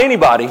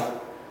anybody.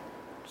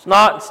 It's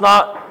not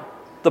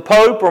the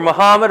Pope or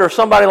Muhammad or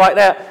somebody like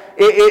that.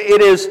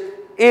 It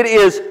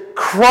is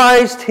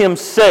Christ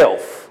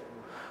Himself.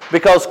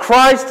 Because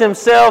Christ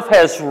Himself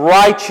has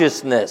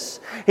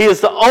righteousness. He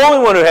is the only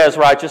one who has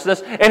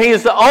righteousness, and He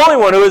is the only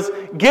one who has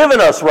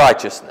given us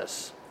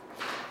righteousness.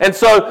 And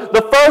so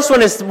the first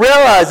one is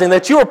realizing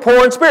that you are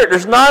poor in spirit.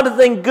 There's not a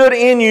thing good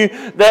in you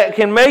that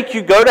can make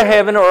you go to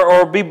heaven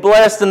or be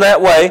blessed in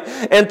that way.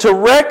 And to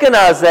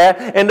recognize that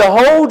and to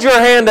hold your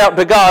hand out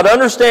to God,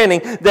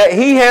 understanding that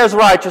He has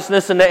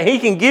righteousness and that He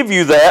can give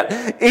you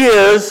that,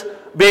 is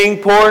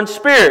being poor in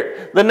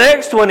spirit. The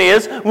next one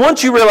is,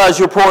 once you realize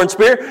you're poor in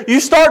spirit,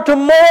 you start to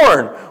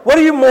mourn. What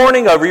are you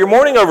mourning over? You're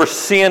mourning over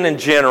sin in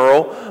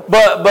general.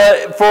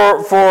 But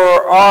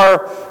for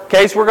our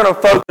case, we're going to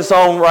focus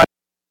on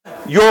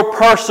your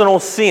personal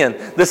sin,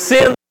 the sin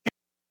that you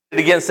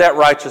committed against that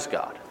righteous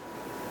God.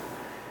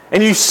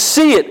 And you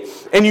see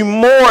it, and you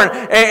mourn,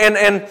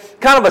 and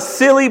kind of a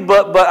silly,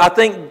 but I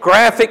think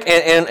graphic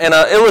and an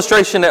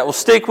illustration that will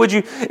stick with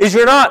you, is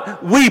you're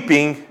not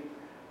weeping.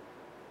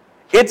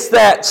 It's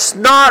that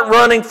snot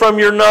running from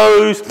your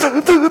nose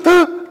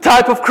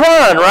type of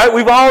crying, right?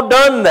 We've all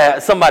done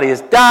that. Somebody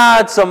has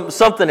died,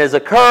 something has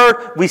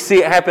occurred. We see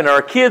it happen to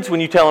our kids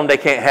when you tell them they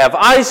can't have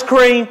ice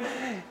cream.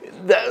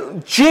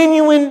 The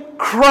genuine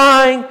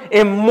crying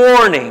and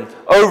mourning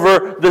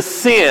over the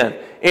sin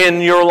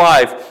in your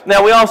life.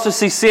 Now, we also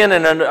see sin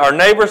in our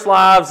neighbors'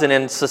 lives and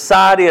in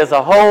society as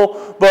a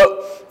whole.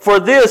 But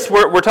for this,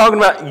 we're talking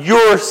about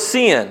your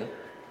sin.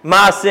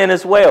 My sin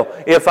as well.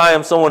 If I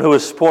am someone who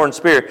is poor in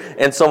spirit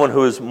and someone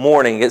who is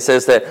mourning. It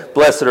says that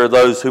blessed are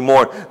those who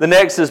mourn. The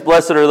next is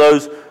blessed are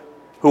those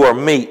who are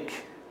meek.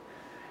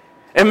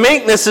 And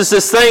meekness is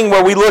this thing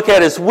where we look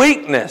at as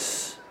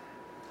weakness.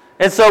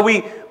 And so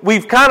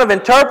we've kind of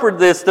interpreted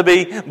this to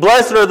be,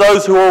 blessed are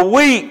those who are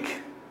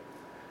weak.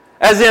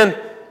 As in,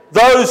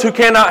 those who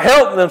cannot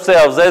help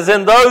themselves. As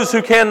in, those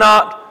who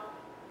cannot,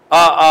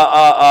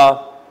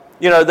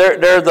 they're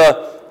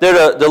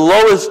the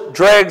lowest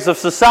dregs of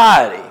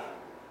society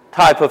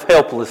type of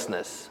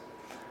helplessness.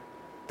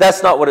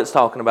 That's not what it's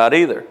talking about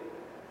either.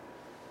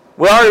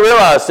 We already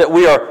realized that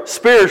we are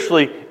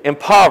spiritually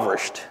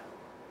impoverished.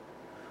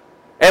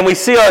 And we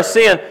see our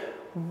sin.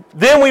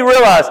 Then we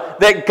realize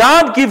that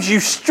God gives you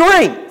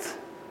strength,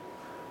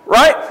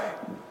 right?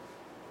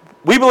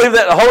 We believe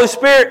that the Holy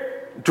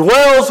Spirit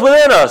dwells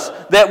within us,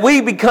 that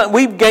we've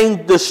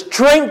gained the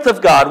strength of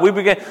God, we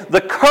gain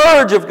the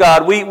courage of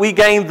God, we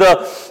gain the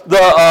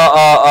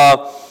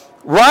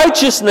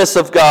righteousness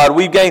of God,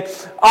 we gain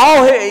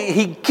all.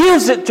 He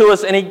gives it to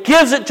us, and He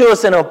gives it to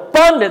us in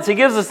abundance. He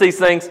gives us these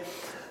things.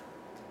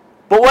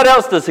 But what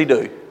else does He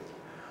do?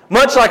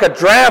 Much like a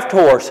draft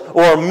horse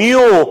or a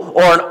mule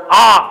or an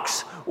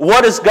ox,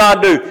 what does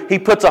God do? He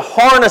puts a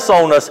harness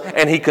on us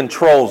and He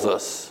controls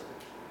us.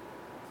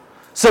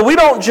 So we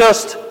don't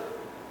just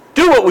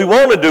do what we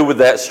want to do with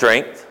that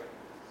strength.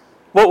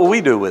 What will we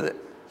do with it?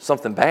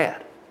 Something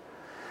bad.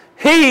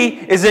 He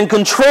is in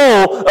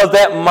control of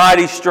that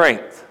mighty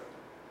strength.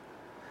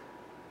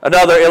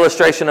 Another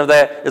illustration of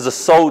that is a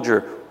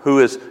soldier who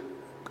is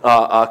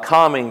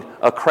calming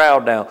a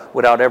crowd down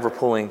without ever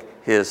pulling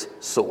his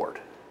sword.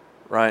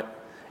 Right?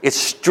 It's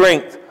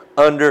strength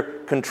under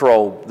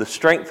control. The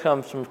strength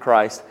comes from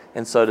Christ,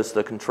 and so does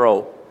the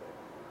control.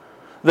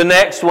 The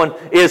next one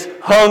is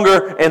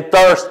hunger and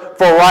thirst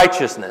for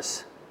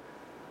righteousness.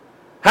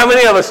 How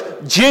many of us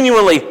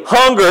genuinely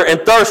hunger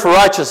and thirst for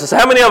righteousness?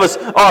 How many of us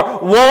are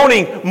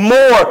wanting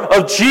more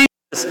of Jesus?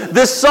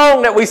 This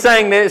song that we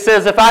sang that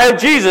says, if I have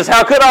Jesus,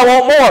 how could I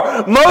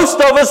want more? Most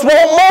of us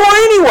want more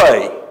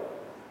anyway.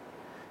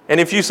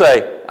 And if you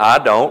say, I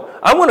don't,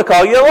 I'm going to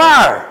call you a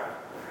liar.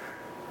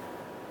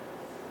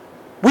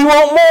 We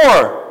want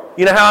more.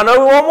 You know how I know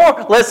we want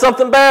more? Let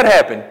something bad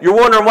happen. You're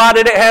wondering, why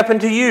did it happen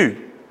to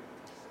you?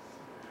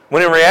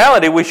 When in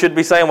reality, we should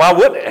be saying, why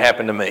wouldn't it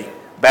happen to me?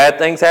 Bad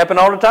things happen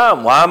all the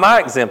time. Why am I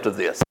exempt of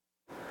this?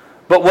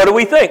 But what do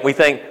we think? We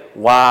think,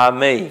 why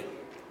me?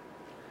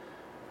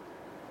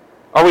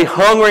 Are we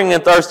hungering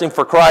and thirsting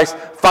for Christ,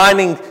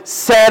 finding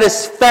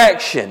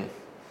satisfaction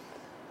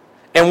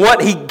in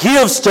what He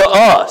gives to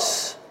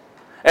us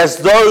as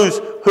those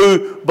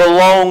who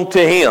belong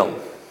to Him?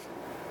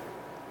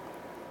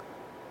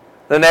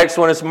 The next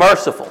one is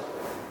merciful.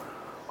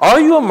 Are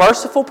you a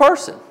merciful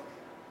person?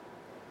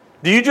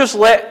 Do you just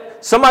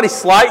let somebody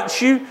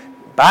slight you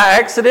by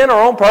accident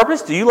or on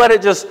purpose? Do you let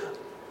it just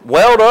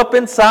weld up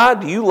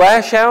inside? Do you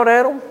lash out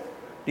at them?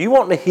 Do you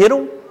want to hit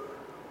them?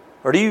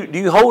 Or do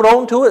you hold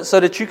on to it so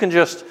that you can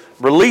just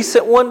release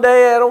it one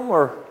day at them?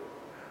 Or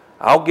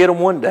I'll get them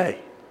one day.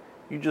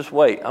 You just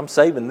wait. I'm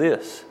saving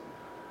this.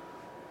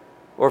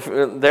 Or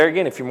there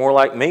again, if you're more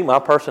like me, my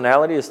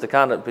personality is to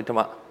kind of be to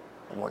my,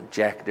 I want to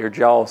jack their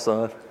jaw,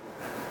 son.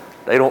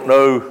 They don't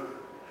know.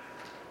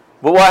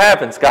 But what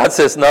happens? God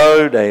says,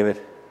 no,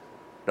 David,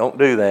 don't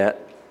do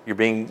that. You're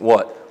being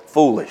what?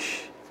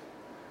 Foolish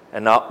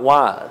and not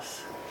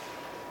wise.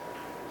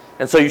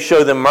 And so you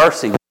show them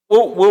mercy.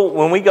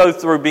 When we go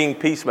through being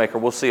peacemaker,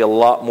 we'll see a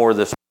lot more of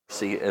this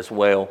mercy as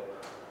well.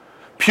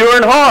 pure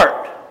in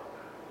heart?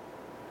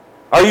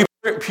 Are you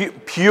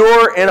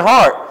pure in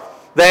heart?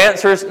 The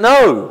answer is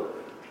no.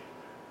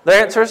 The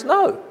answer is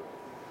no.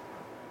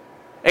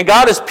 And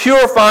God is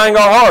purifying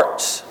our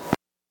hearts.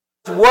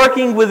 He's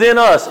working within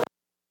us,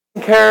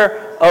 taking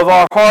care of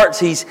our hearts.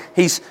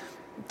 He's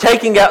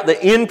taking out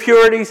the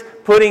impurities,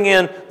 putting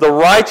in the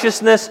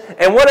righteousness.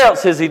 And what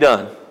else has He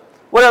done?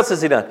 What else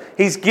has He done?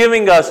 He's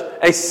giving us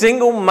a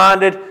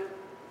single-minded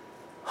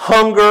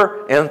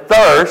hunger and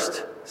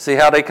thirst. See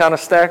how they kind of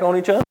stack on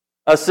each other?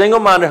 A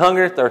single-minded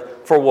hunger and thirst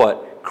for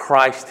what?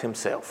 Christ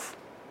Himself.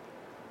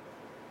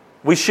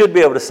 We should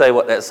be able to say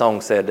what that song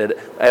said. That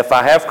if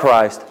I have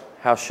Christ,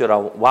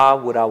 why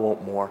would I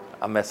want more?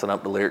 I'm messing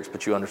up the lyrics,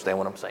 but you understand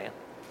what I'm saying.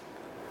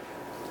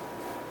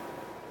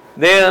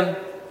 Then,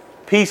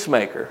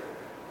 peacemaker.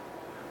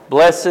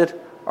 Blessed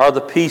are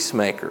the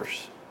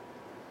peacemakers.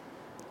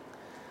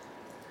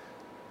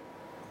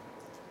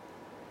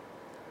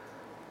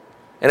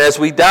 And as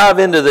we dive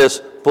into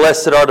this,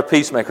 blessed are the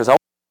peacemakers, I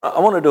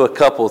want to do a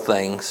couple of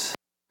things.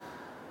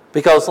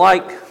 Because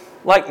like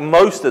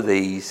most of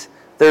these,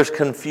 there's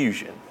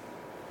confusion.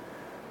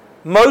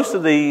 Most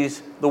of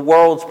these, the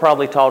world's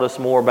probably taught us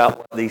more about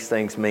what these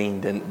things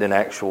mean than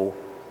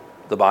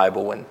the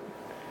Bible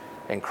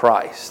and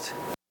Christ.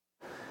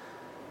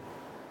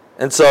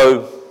 And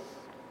so,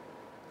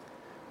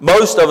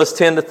 most of us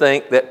tend to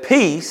think that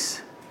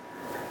peace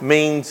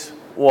means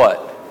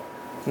what?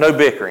 No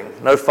bickering,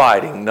 no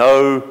fighting,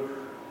 no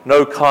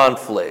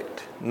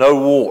conflict, no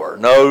war,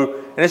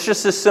 and it's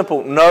just this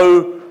simple,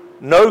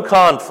 no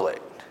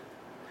conflict.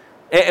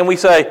 And we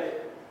say,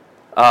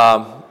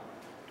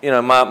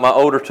 my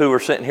older two are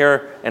sitting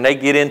here and they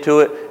get into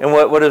it, and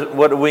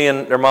what do we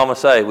and their mama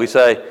say? We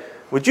say,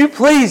 would you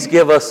please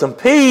give us some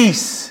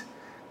peace?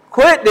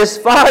 Quit this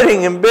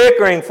fighting and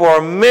bickering for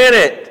a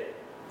minute.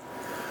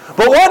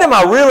 But what am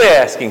I really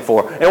asking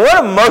for? And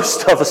what do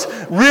most of us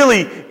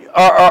really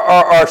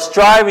are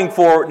striving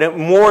for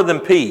more than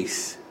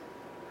peace?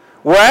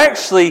 We're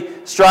actually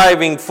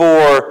striving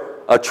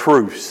for a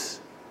truce.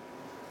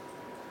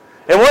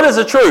 And what is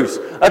a truce?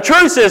 A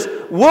truce is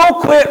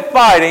we'll quit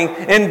fighting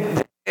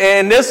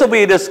and this will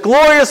be this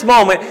glorious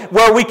moment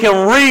where we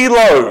can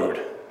reload.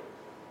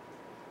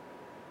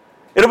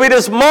 It'll be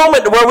this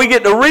moment where we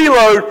get to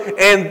reload,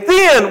 and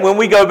then when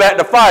we go back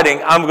to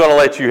fighting, I'm going to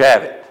let you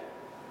have it.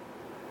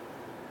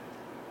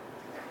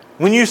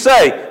 When you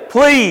say,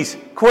 please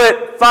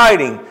quit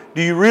fighting,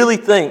 do you really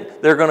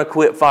think they're going to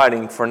quit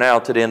fighting from now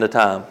to the end of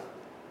time?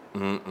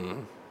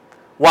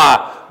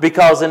 Why?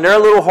 Because in their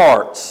little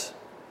hearts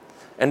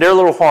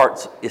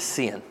is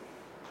sin.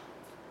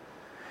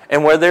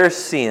 And where there's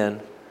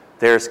sin,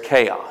 there's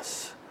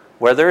chaos.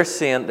 Where there's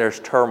sin, there's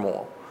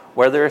turmoil.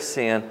 Where there's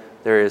sin,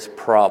 there is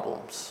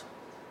problems.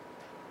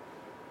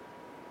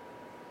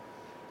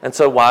 And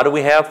so why do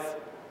we have,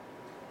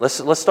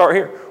 let's start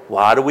here.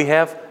 Why do we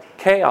have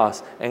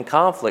chaos and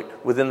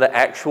conflict within the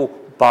actual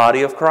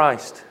body of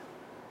Christ?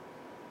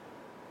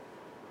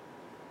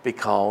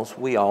 Because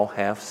we all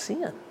have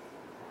sin.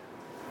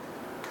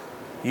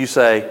 You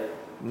say,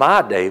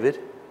 my David,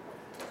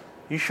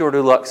 you sure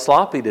do look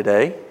sloppy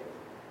today.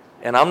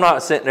 And I'm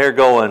not sitting there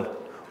going,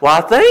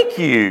 why, thank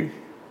you.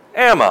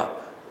 Am I?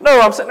 No,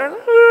 I'm sitting there, who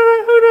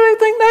do they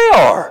think they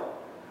are?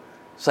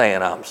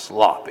 Saying I'm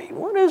sloppy.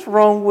 What is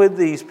wrong with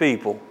these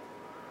people?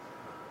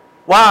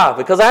 Why?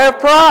 Because I have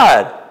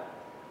pride.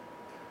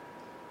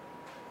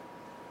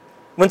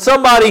 When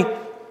somebody,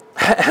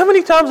 how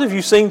many times have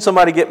you seen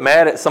somebody get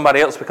mad at somebody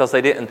else because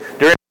they didn't,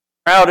 they're in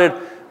a crowded,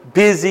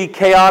 busy,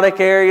 chaotic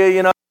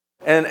area,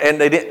 and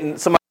somebody didn't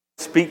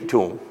speak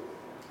to them?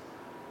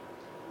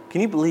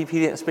 Can you believe he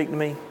didn't speak to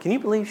me? Can you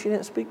believe she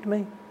didn't speak to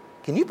me?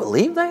 Can you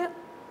believe that?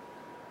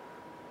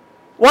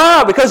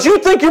 Why? Because you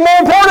think you're more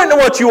important than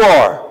what you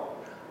are.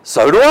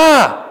 So do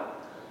I.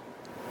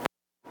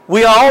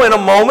 We all in a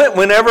moment,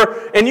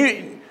 whenever,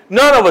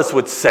 none of us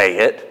would say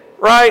it,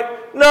 right?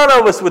 None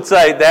of us would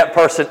say that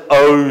person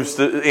owes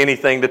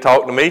anything to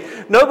talk to me.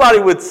 Nobody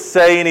would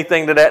say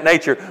anything to that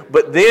nature.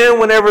 But then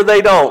whenever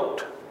they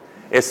don't,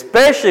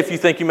 especially if you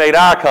think you made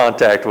eye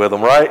contact with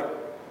them, right?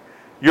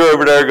 You're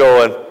over there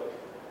going,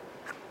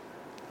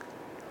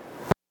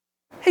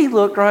 he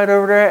looked right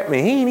over there at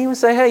me. He didn't even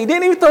say hey. He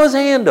didn't even throw his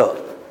hand up.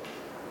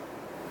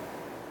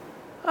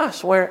 I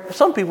swear,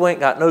 some people ain't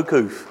got no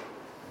coof.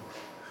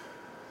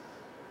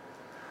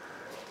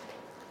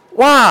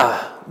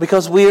 Why?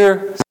 Because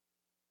we're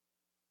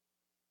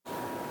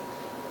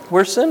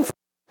sinful.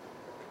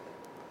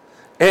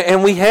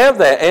 And we have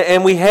that.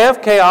 And we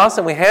have chaos,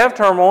 and we have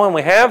turmoil, and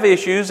we have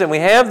issues, and we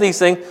have these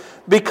things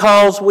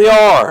because we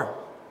are.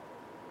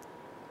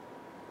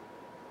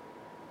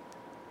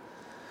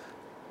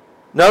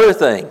 Another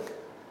thing.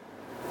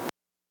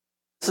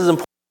 This is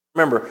important to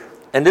remember.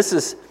 And this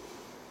is,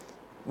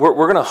 we're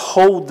going to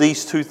hold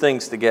these two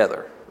things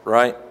together,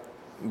 right?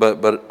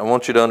 But I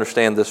want you to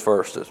understand this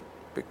first.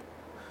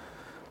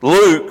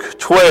 Luke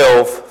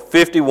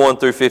 12:51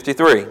 through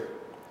 53.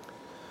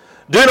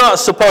 Do not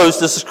suppose,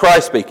 this is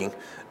Christ speaking,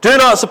 do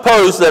not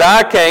suppose that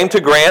I came to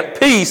grant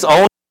peace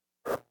on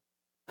earth.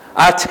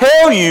 I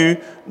tell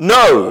you,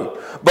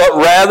 no, but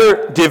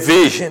rather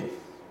division.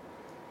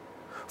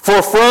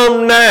 For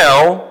from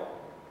now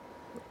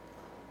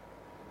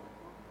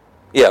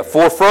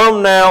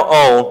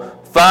on,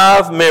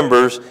 5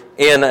 members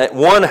in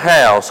one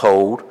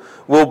household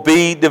will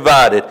be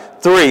divided,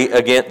 3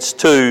 against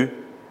 2,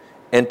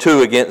 and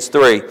 2 against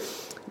 3.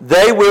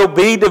 They will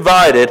be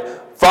divided,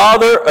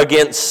 father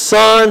against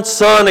son,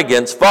 son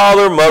against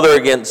father, mother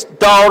against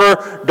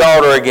daughter,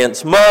 daughter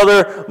against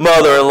mother,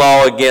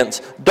 mother-in-law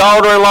against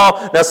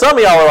daughter-in-law. Now some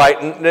of y'all are like,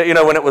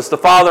 when it was the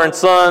father and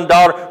son,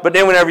 daughter, but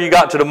then whenever you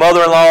got to the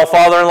mother-in-law,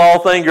 father-in-law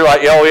thing, you're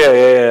like, oh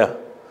yeah.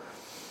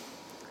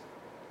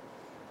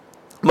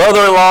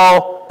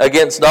 Mother-in-law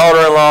against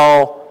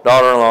daughter-in-law,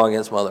 daughter-in-law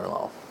against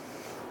mother-in-law.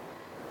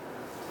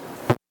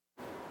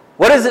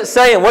 What is it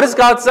saying? What is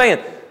God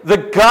saying? The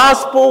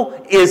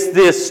gospel is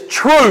this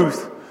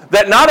truth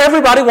that not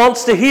everybody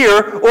wants to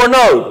hear or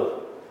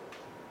know.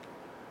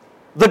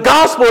 The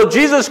gospel of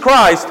Jesus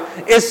Christ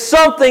is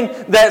something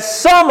that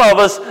some of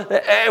us,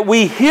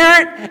 we hear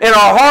it and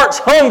our hearts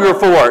hunger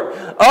for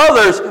it.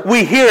 Others,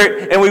 we hear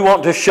it and we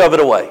want to shove it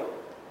away.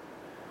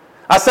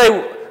 I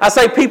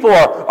say people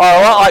are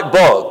a lot like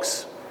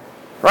bugs,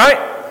 right?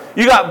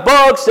 You got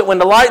bugs that when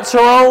the lights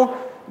are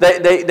on,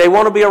 they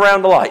want to be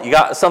around the light. You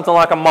got something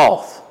like a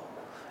moth.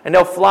 And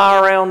they'll fly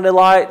around the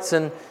lights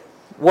and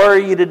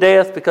worry you to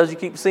death because you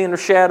keep seeing their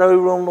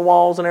shadow on the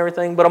walls and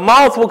everything. But a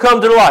moth will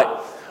come to the light.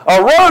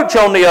 A roach,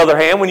 on the other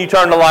hand, when you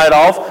turn the light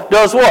off,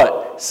 does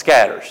what?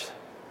 Scatters.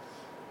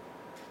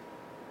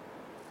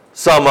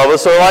 Some of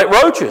us are like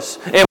roaches.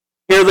 And when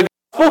we hear the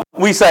gospel,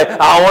 we say,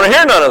 I don't want to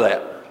hear none of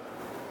that.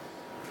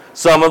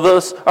 Some of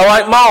us are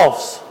like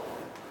moths.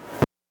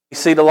 When we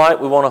see the light,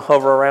 we want to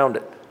hover around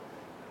it.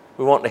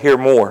 We want to hear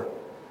more.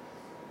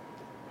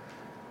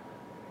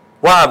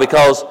 Why?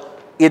 Because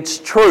it's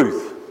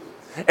truth.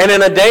 And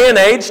in a day and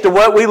age to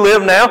what we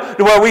live now,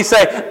 to where we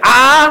say,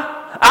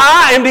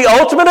 I am the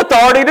ultimate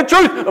authority to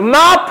truth.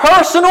 My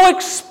personal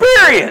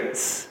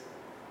experience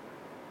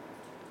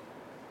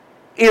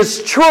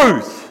is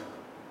truth.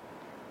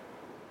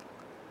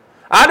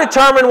 I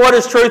determine what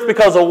is truth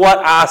because of what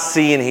I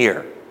see and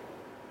hear.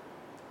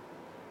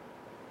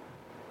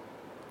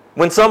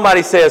 When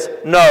somebody says,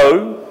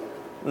 no,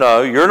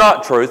 you're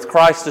not truth,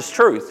 Christ is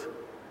truth,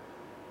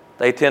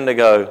 they tend to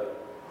go,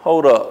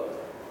 hold up.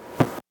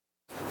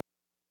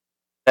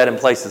 That in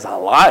places I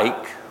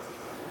like,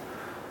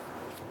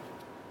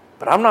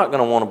 but I'm not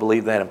going to want to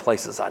believe that in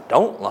places I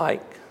don't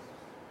like.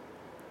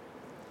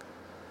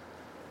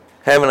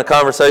 Having a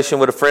conversation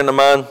with a friend of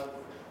mine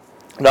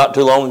not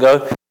too long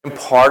ago, and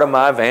part of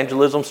my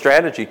evangelism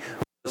strategy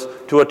was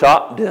to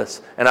adopt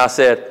this. And I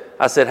said,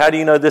 how do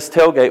you know this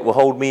tailgate will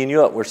hold me and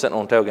you up? We're sitting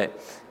on tailgate.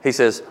 He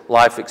says,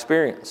 life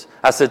experience.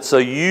 I said, so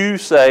you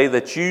say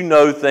that you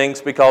know things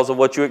because of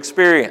what you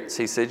experience?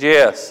 He said,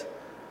 yes.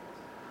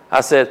 I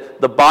said,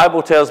 the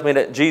Bible tells me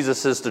that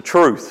Jesus is the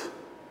truth.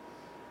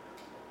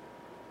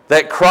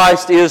 That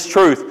Christ is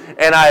truth.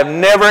 And I have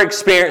never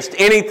experienced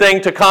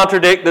anything to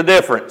contradict the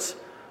difference.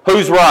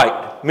 Who's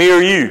right? Me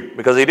or you?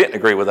 Because he didn't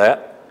agree with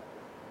that.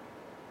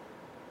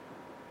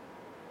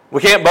 We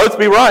can't both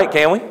be right,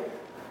 can we?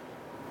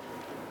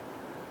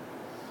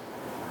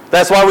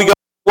 That's why we go to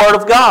the Word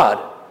of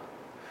God.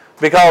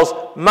 Because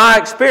my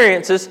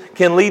experiences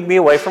can lead me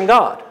away from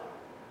God.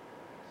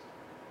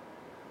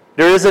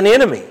 There is an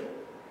enemy.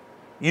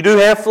 You do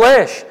have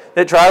flesh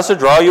that tries to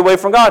draw you away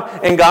from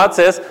God. And God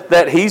says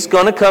that He's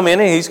going to come in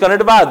and He's going to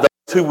divide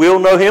those who will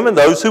know Him and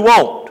those who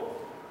won't.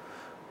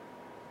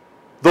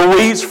 The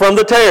weeds from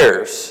the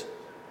tares.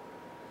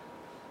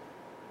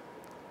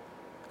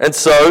 And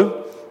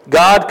so,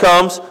 God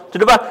comes to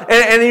divide.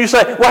 And you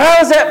say, well, how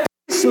is that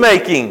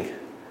peacemaking?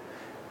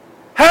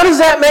 How does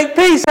that make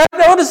peace?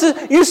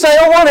 You say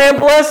on one hand,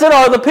 blessed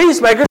are the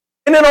peacemakers.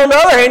 And then on the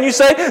other hand, you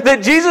say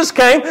that Jesus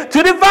came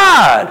to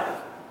divide.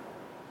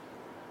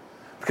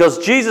 Because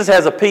Jesus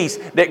has a peace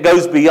that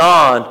goes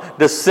beyond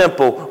the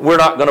simple, we're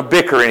not going to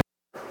bicker anymore.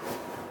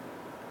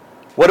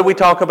 What did we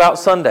talk about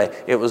Sunday?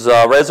 It was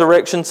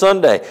Resurrection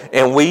Sunday.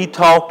 And we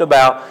talked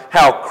about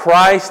how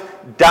Christ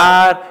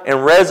died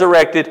and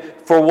resurrected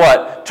for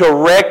what? To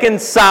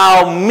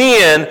reconcile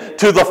men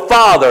to the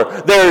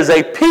Father. There is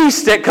a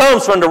peace that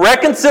comes from the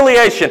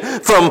reconciliation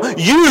from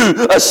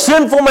you, a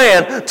sinful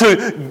man,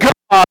 to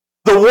God,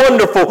 the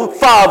wonderful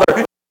Father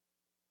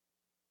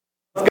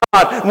of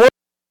God.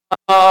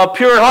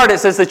 Pure in heart, it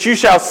says that you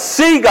shall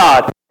see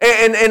God.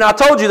 And I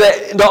told you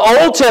that the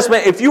Old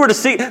Testament, if you were to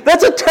see,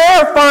 that's a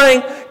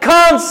terrifying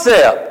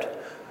concept.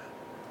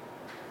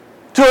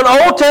 To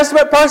an Old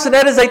Testament person,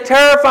 that is a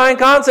terrifying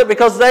concept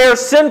because they are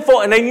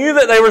sinful and they knew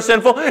that they were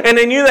sinful and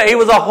they knew that He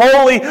was a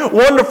holy,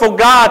 wonderful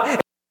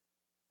God.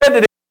 And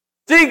if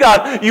you see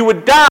God, you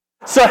would die.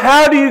 So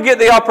how do you get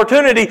the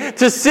opportunity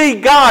to see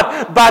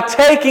God? By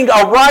taking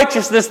a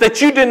righteousness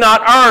that you did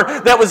not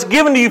earn, that was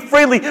given to you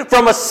freely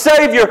from a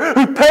Savior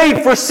who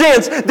paid for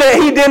sins that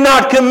He did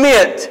not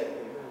commit.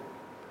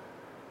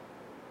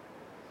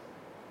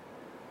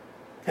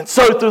 And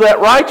so through that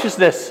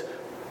righteousness,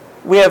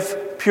 we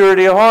have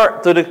purity of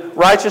heart, through the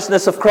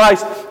righteousness of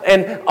Christ.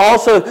 And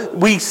also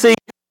we see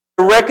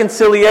the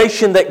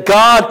reconciliation that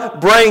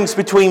God brings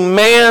between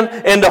man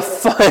and the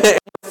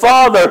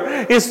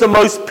Father is the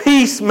most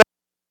peace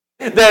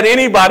that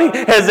anybody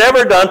has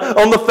ever done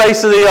on the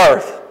face of the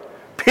earth.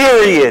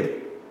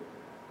 Period.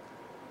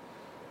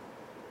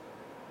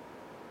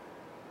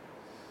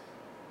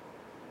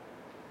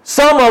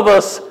 Some of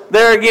us,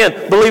 there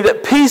again, believe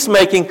that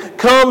peacemaking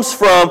comes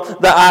from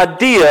the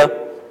idea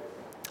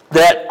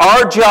that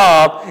our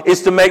job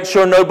is to make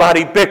sure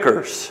nobody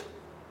bickers.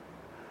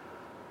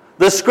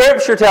 The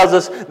Scripture tells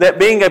us that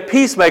being a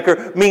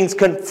peacemaker means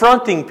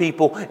confronting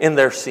people in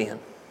their sin.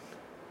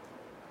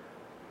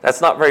 That's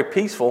not very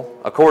peaceful,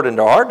 according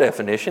to our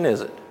definition,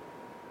 is it?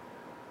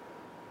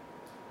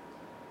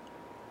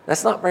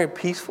 That's not very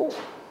peaceful.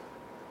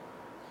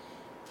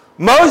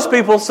 Most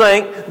people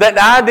think that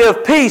the idea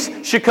of peace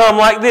should come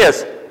like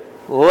this: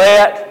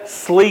 let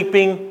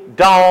sleeping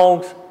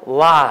dogs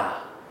lie.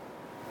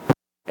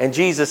 And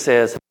Jesus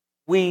says,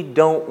 we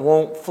don't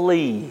want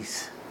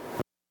fleas.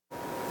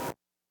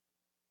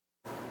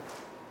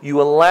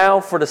 You allow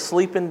for the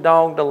sleeping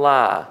dog to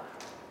lie.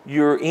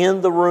 You're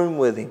in the room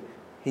with him.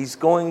 He's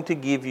going to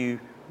give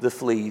you the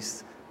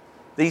fleas.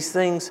 These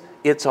things,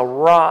 it's a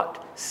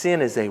rot.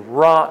 Sin is a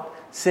rot.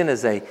 Sin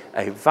is a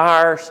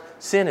virus.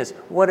 Sin is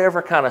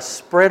whatever kind of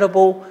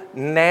spreadable,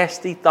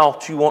 nasty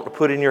thoughts you want to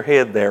put in your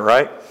head there,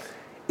 right?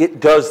 It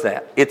does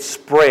that. It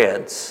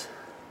spreads.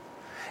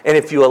 And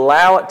if you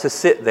allow it to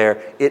sit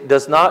there, it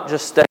does not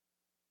just stay in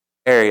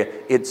the area.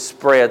 It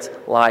spreads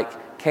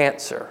like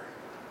cancer.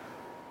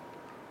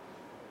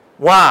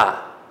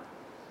 Why?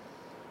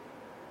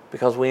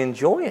 Because we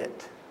enjoy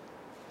it.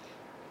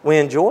 We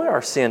enjoy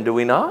our sin, do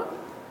we not?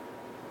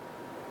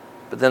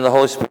 But then the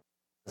Holy Spirit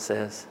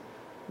says,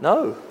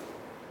 no.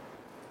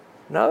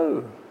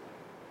 No.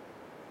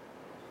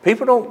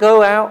 People don't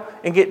go out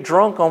and get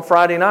drunk on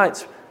Friday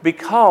nights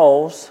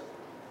because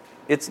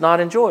it's not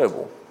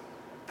enjoyable.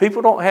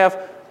 People don't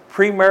have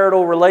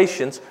premarital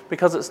relations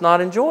because it's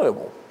not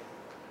enjoyable.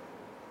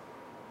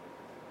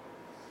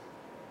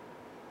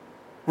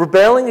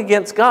 Rebelling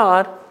against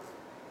God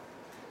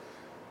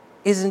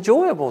is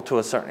enjoyable to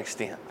a certain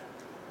extent.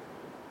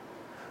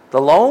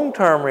 The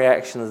long-term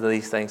reactions of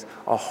these things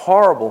are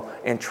horrible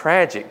and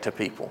tragic to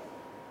people.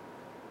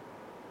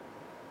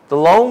 The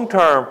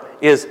long-term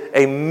is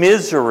a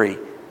misery.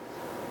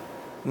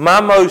 My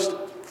most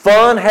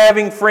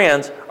fun-having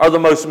friends are the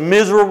most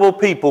miserable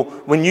people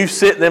when you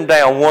sit them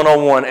down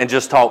one-on-one and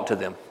just talk to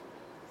them.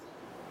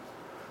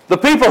 The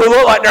people who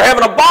look like they're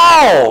having a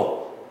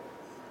ball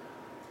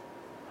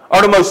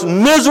are the most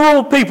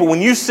miserable people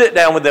when you sit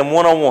down with them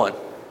one-on-one.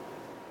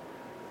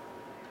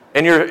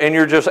 And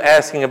you're just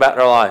asking about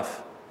their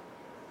life.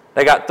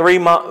 They got 3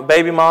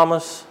 baby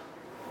mamas.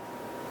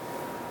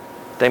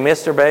 They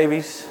miss their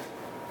babies.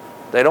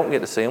 They don't get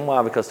to see them.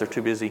 Why? Because they're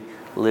too busy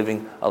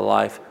living a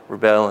life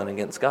rebelling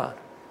against God.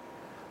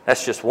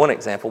 That's just one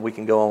example. We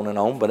can go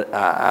on, but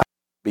I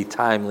be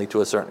timely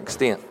to a certain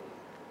extent.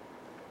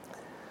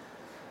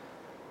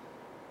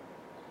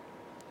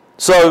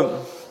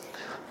 So,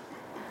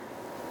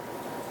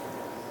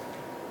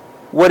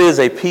 what is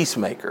a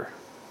peacemaker?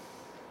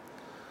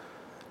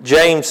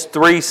 James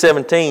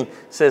 3:17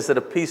 says that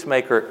a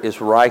peacemaker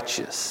is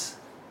righteous.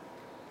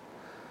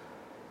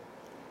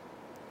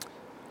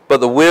 But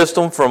the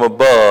wisdom from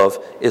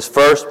above is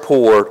first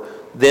poured,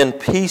 then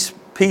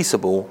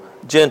peaceable,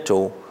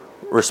 gentle,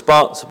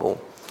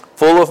 responsible,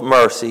 full of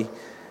mercy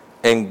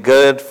and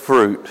good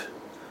fruit,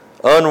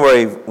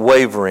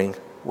 unwavering,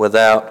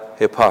 without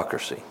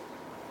hypocrisy.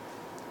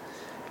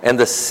 And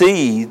the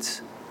seed,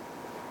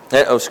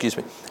 those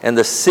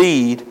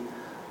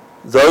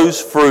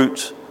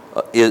fruits.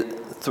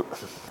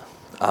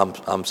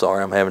 I'm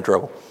sorry, I'm having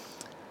trouble.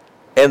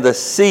 And the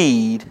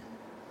seed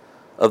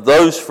of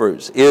those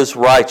fruits is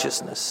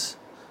righteousness,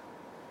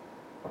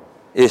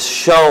 is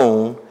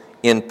shown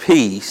in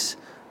peace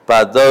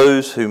by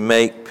those who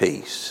make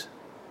peace.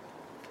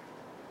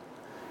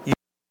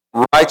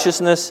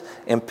 Righteousness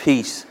and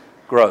peace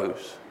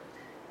grows.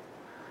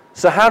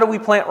 So how do we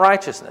plant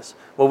righteousness?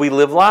 Well, we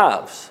live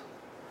lives.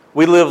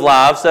 We live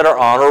lives that are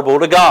honorable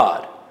to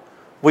God.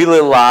 We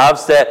live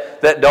lives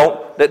that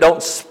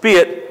don't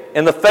spit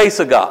in the face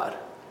of God.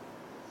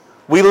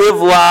 We live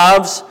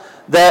lives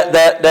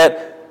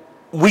that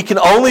we can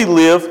only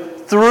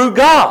live through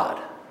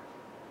God.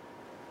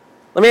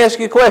 Let me ask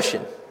you a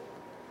question.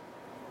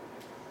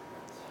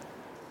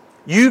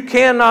 You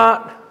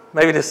cannot,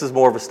 maybe this is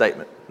more of a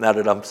statement now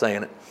that I'm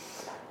saying it,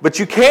 but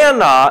you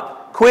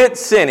cannot quit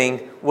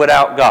sinning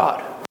without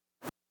God.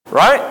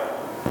 Right?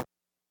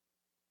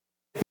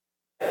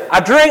 I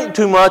drink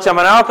too much, I'm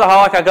an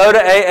alcoholic, I go to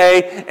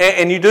AA,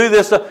 and you do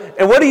this stuff.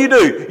 And what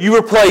do? You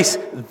replace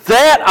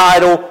that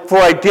idol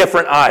for a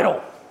different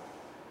idol.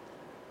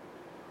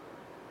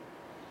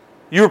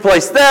 You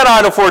replace that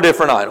idol for a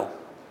different idol.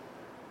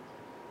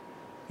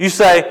 You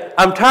say,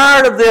 I'm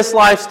tired of this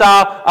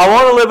lifestyle, I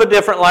want to live a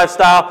different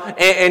lifestyle,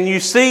 and you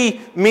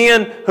see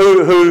men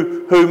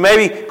who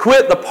maybe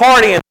quit the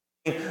partying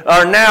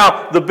are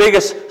now the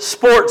biggest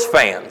sports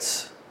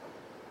fans.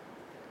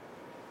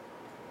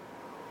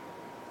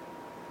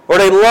 Or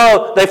they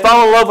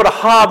fall in love with a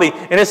hobby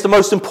and it's the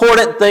most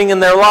important thing in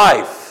their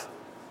life.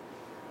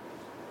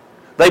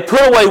 They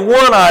put away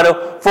one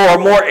idol for a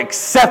more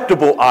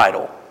acceptable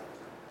idol.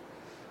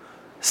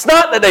 It's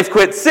not that they've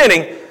quit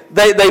sinning.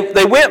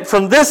 They went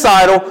from this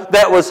idol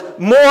that was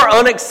more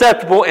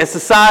unacceptable in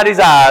society's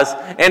eyes,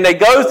 and they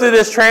go through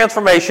this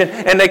transformation,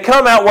 and they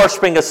come out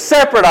worshiping a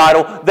separate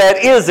idol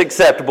that is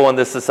acceptable in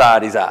this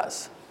society's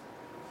eyes.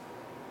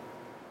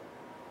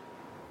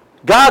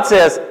 God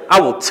says,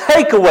 I will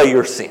take away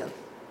your sin.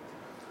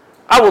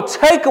 I will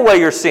take away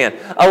your sin,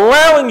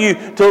 allowing you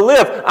to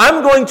live.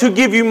 I'm going to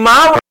give you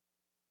my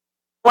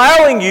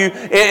allowing you,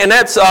 and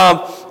that's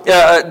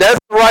the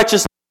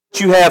righteousness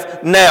you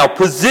have now.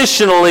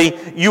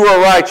 Positionally, you are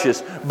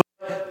righteous.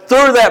 But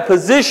through that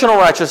positional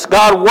righteousness,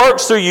 God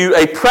works through you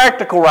a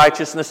practical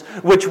righteousness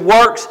which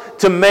works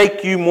to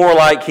make you more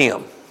like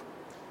Him.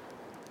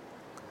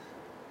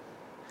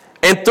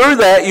 And through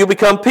that, you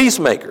become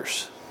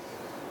peacemakers.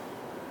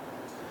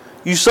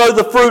 You sow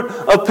the fruit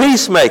of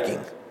peacemaking.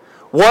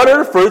 What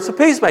are the fruits of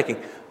peacemaking?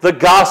 The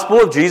gospel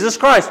of Jesus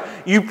Christ.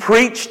 You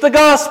preach the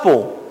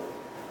gospel.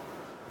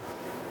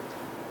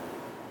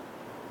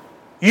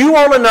 You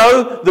want to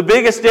know the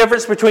biggest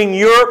difference between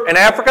Europe and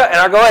Africa? And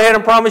I'll go ahead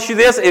and promise you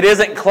this. It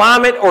isn't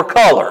climate or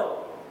color.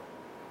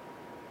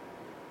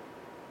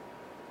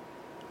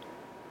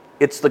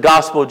 It's the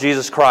gospel of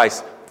Jesus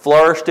Christ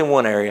flourished in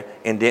one area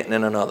and didn't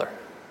in another.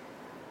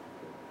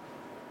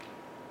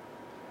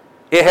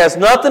 It has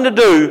nothing to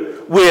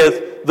do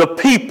with the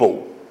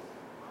people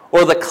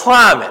or the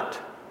climate.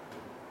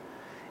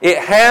 It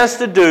has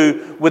to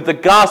do with the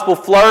gospel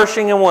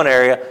flourishing in one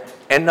area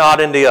and not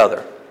in the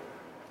other.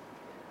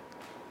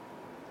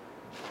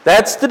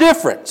 That's the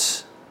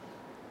difference.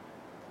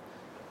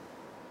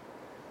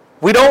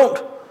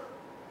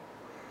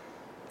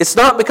 It's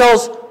not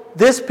because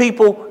this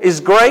people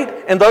is great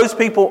and those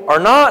people are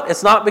not.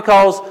 It's not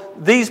because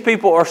these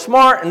people are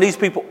smart and these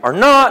people are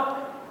not.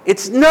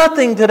 It's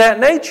nothing to that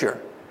nature.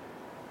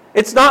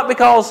 It's not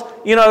because,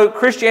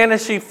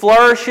 Christianity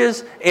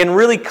flourishes in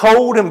really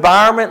cold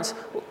environments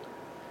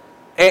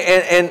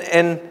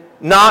and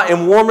not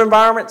in warm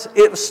environments.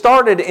 It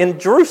started in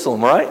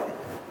Jerusalem, right?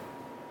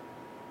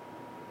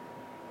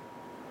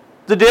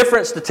 The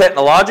difference, the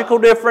technological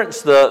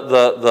difference,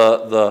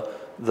 the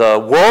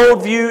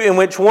worldview in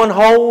which one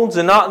holds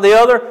and not the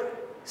other,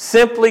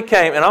 simply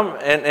came.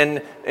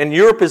 And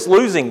Europe is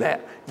losing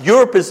that.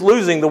 Europe is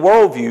losing the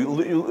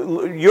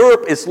worldview.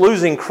 Europe is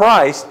losing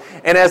Christ.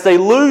 And as they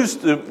lose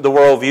the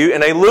worldview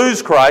and they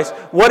lose Christ,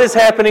 what is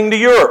happening to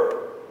Europe?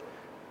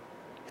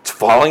 It's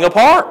falling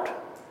apart.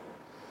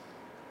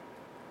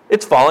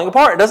 It's falling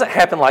apart. It doesn't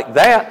happen like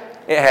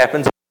that. It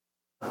happens.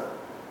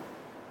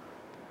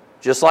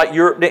 Just like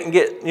Europe didn't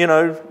get,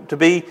 to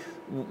be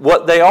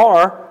what they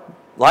are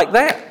like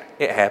that.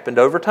 It happened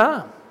over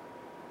time.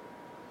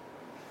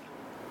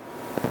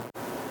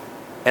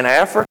 And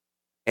Africa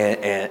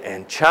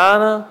and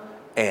China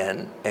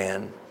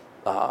and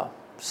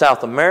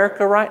South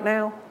America right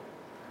now,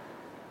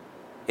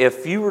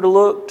 if you were to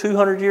look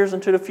 200 years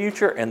into the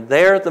future and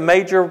they're the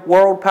major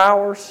world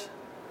powers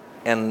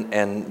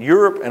and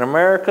Europe and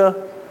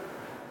America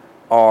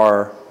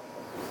are,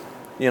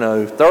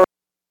 third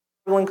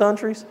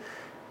countries,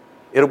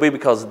 it'll be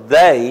because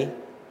they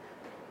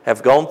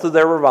have gone through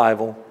their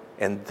revival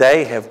and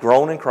they have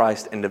grown in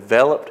Christ and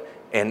developed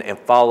and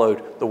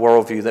followed the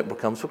worldview that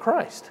comes with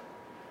Christ,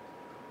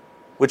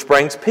 which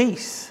brings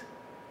peace.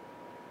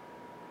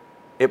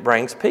 It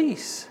brings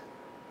peace.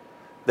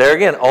 There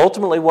again,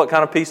 ultimately, what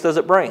kind of peace does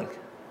it bring?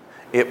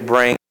 It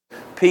brings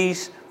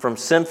peace from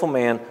sinful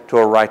man to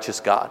a righteous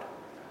God.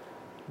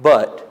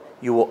 But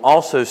you will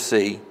also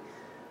see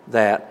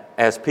that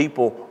as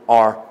people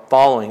are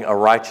following a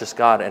righteous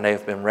God and they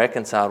have been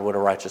reconciled with a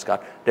righteous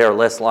God, they are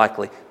less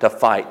likely to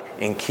fight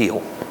and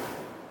kill.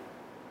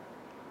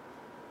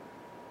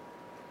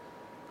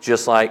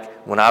 Just like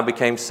when I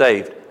became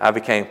saved, I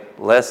became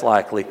less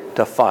likely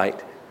to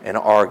fight and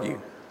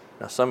argue.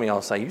 Now some of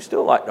y'all say, you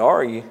still like to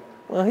argue.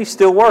 Well, he's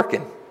still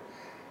working.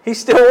 He's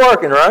still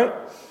working, right?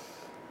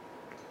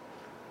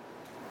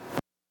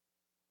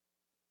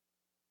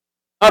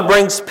 God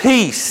brings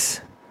peace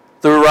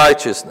through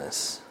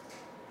righteousness.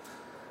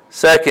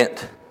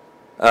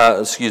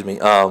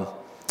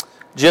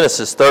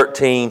 Genesis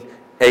 13,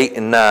 8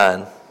 and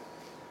 9.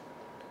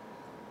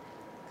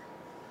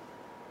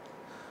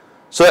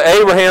 So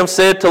Abraham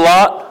said to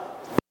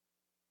Lot,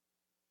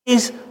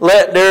 please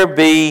let there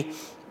be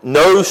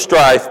no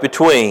strife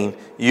between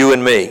you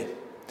and me,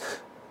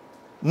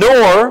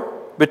 nor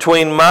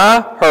between my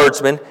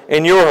herdsmen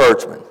and your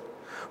herdsmen,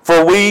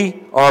 for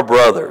we are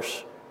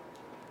brothers.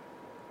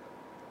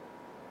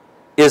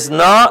 Is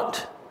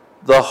not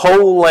the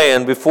whole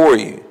land before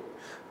you?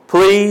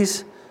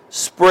 Please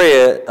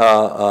separate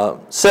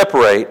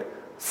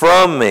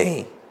from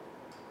me.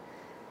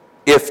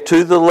 If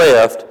to the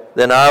left,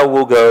 then I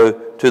will go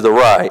to the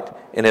right,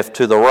 and if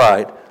to the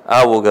right,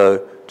 I will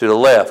go to the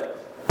left.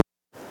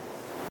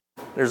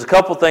 There's a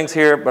couple things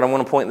here, but I'm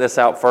going to point this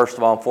out first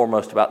of all and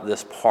foremost about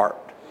this part.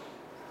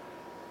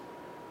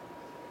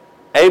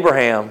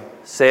 Abraham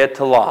said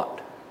to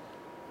Lot,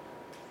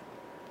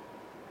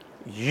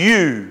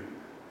 you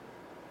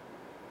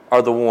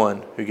are the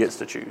one who gets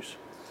to choose.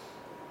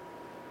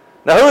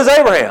 Now, who is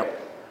Abraham?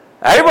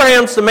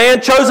 Abraham's the man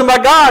chosen by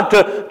God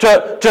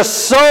to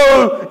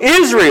sow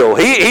Israel.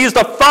 He's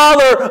the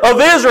father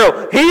of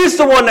Israel. He's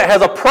the one that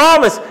has a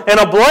promise and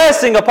a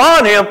blessing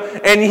upon him,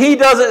 and he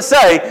doesn't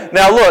say,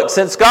 now look,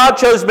 since God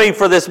chose me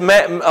for this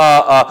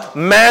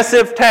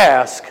massive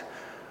task,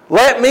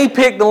 let me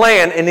pick the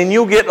land and then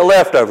you'll get the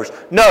leftovers.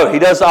 No, he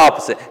does the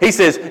opposite. He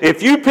says,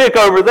 if you pick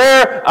over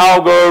there,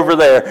 I'll go over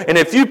there. And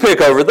if you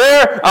pick over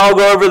there, I'll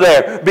go over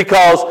there.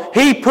 Because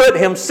he put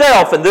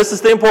himself, and this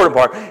is the important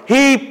part,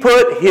 he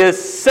put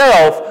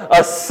himself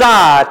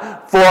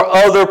aside for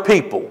other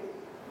people.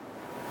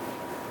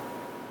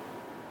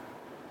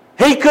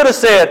 He could have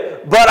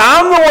said, but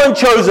I'm the one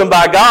chosen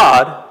by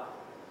God.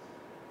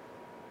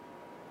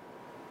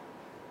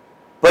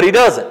 But he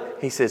doesn't.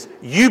 He says,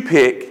 you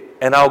pick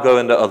and I'll go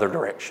in the other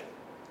direction.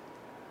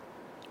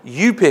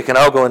 You pick and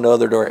I'll go in the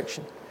other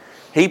direction.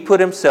 He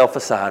put himself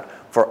aside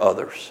for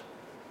others.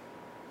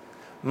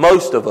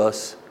 Most of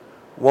us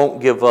won't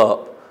give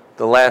up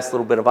the last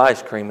little bit of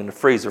ice cream in the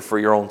freezer for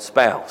your own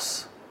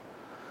spouse,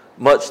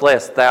 much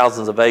less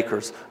thousands of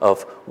acres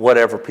of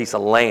whatever piece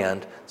of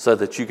land so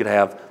that you could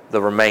have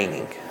the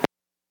remaining.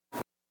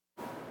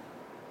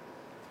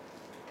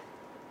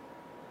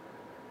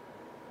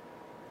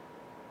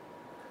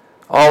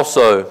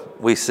 Also,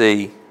 we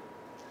see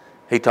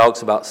he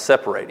talks about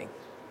separating.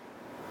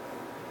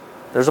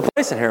 There's a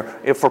place in here,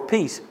 if for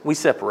peace, we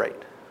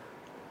separate.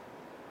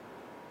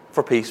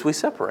 For peace, we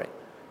separate.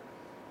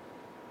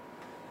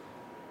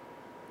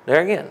 There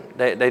again,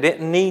 they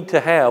didn't need to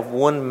have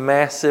one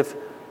massive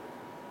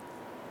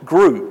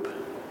group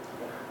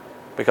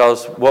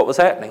because what was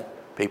happening?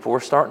 People were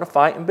starting to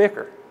fight and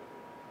bicker.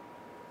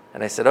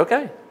 And they said,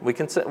 okay, we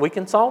can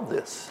solve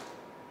this.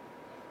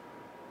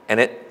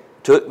 And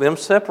it took them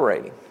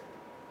separating.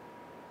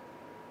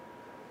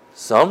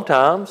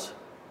 Sometimes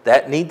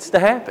that needs to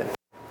happen.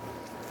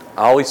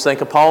 I always think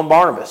of Paul and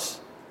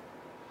Barnabas.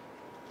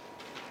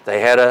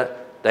 They had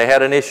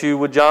an issue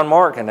with John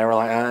Mark, and they were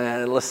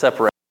like, let's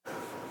separate.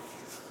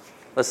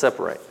 Let's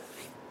separate.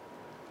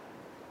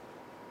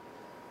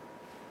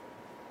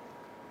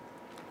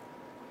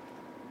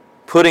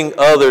 Putting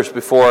others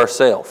before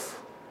ourselves.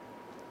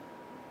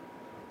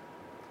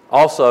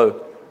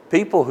 Also,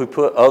 people who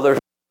put others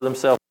before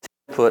themselves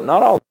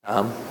not all the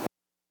time,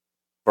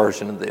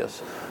 version of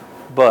this,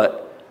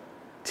 but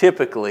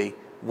typically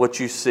what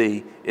you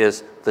see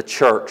is the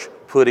church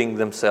putting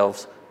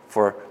themselves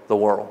for the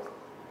world.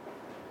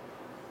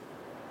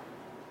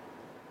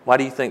 Why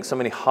do you think so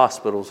many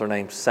hospitals are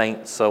named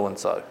Saint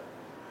so-and-so?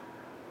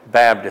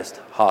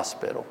 Baptist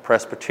hospital,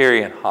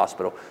 Presbyterian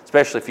hospital,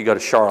 especially if you go to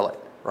Charlotte,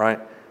 right?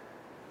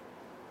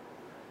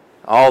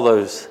 All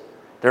those,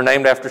 they're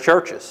named after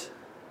churches.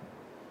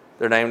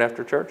 They're named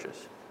after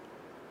churches.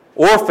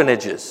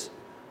 Orphanages.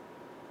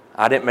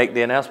 I didn't make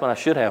the announcement, I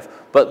should have.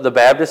 But the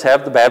Baptists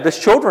have the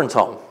Baptist Children's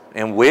Home,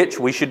 in which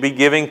we should be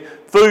giving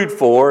food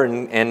for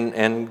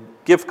and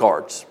gift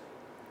cards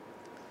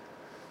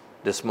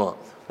this month.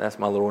 That's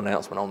my little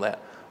announcement on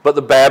that. But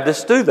the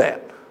Baptists do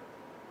that.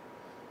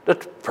 The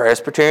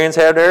Presbyterians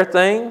have their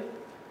thing.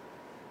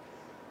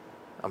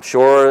 I'm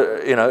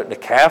sure, the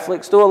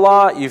Catholics do a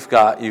lot. You've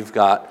got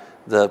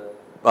the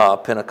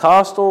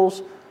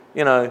Pentecostals.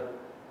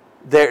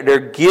 They're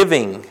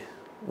giving.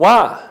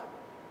 Why?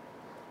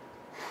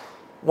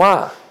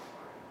 Why?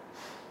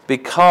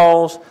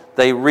 Because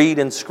they read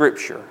in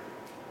Scripture.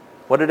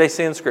 What do they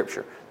see in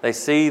Scripture? They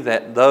see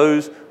that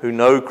those who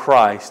know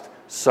Christ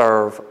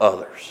serve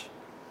others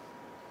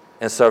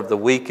and serve the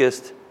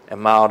weakest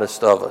and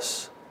mildest of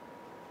us.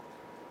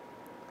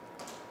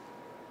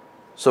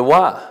 So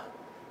why?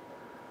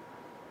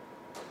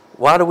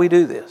 Why do we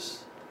do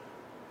this?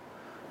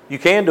 You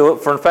can do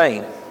it for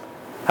fame.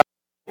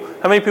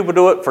 How many people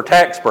do it for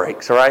tax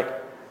breaks, right?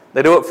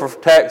 They do it for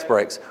tax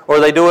breaks. Or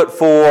they do it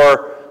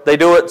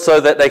so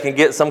that they can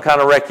get some kind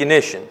of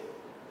recognition.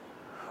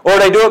 Or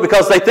they do it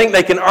because they think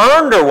they can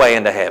earn their way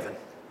into heaven.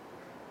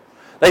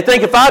 They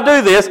think if I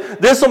do this,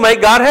 this will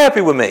make God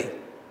happy with me.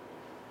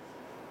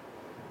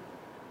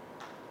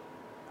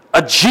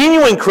 A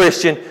genuine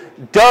Christian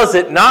does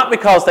it not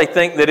because they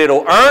think that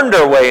it'll earn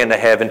their way into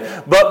heaven,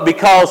 but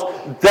because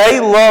they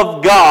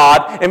love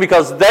God, and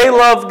because they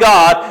love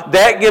God,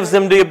 that gives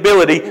them the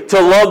ability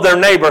to love their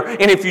neighbor.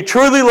 And if you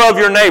truly love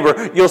your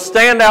neighbor, you'll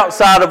stand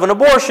outside of an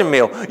abortion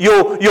mill.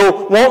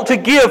 You'll want to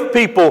give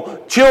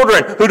people,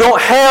 children who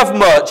don't have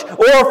much,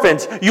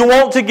 orphans, you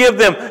want to give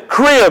them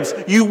cribs.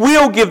 You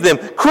will give them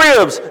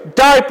cribs,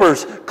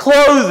 diapers,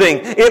 clothing.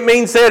 It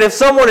means that if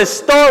someone is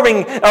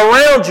starving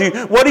around you,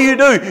 what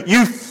do?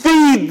 You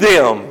feed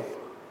them.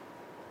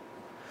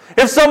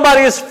 If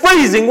somebody is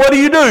freezing, what do?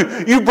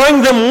 You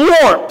bring them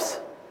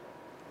warmth.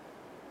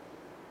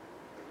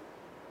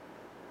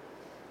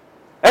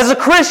 As a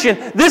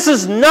Christian, this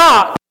is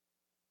not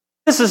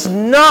This is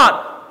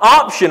not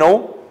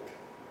optional.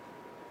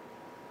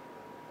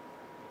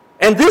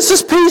 And this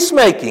is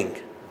peacemaking.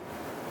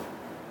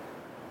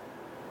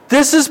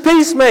 This is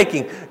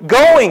peacemaking.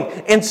 Going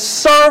and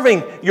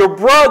serving your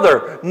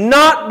brother,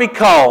 not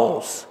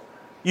because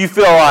you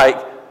feel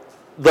like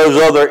those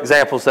other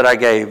examples that I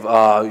gave,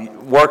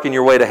 working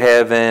your way to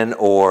heaven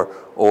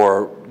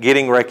or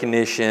getting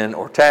recognition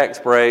or tax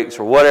breaks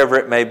or whatever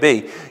it may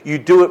be. You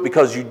do it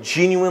because you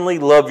genuinely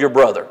love your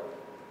brother.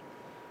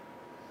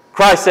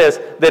 Christ says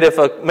that if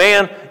a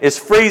man is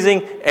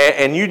freezing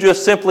and you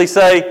just simply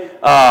say,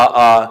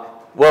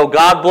 well,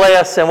 God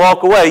bless, and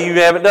walk away, you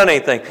haven't done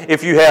anything.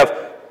 If you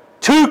have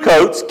 2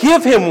 coats,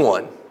 give him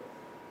one.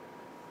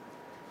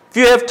 If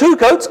you have 2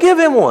 coats, give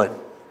him one.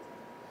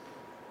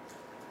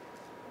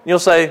 You'll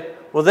say,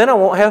 well, then I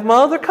won't have my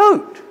other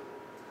coat.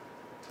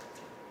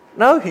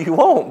 No, you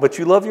won't, but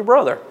you love your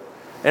brother.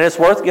 And it's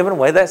worth giving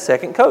away that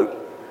second coat.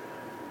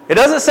 It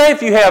doesn't say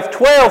if you have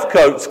 12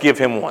 coats, give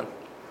him one.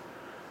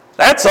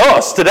 That's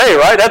us today,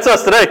 right? That's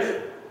us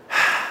today.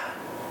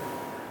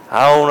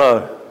 I don't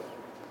know.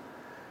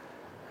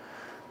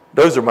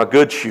 Those are my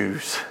good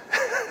shoes.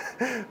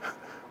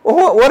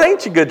 Well, what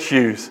ain't your good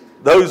shoes?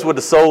 Those with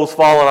the soles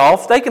falling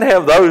off? They can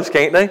have those,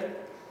 can't they?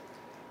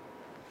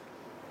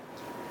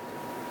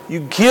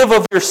 You give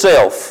of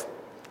yourself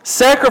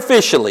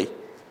sacrificially.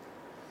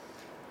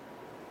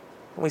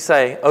 We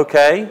say,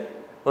 okay,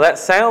 well, that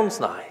sounds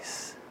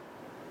nice.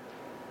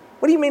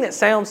 What do you mean it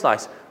sounds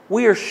nice?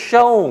 We are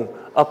shown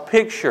a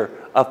picture,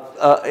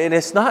 and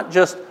it's not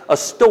just a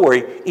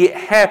story. It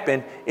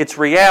happened. It's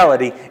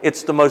reality.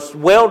 It's the most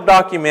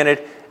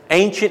well-documented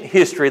ancient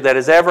history that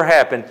has ever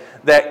happened,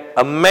 that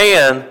a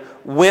man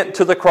went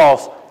to the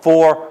cross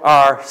for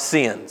our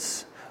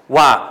sins.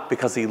 Why?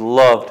 Because he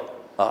loved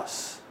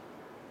us.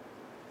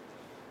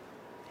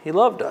 He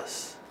loved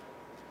us.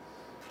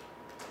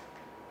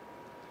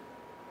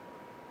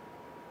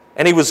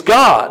 And he was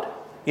God.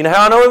 You know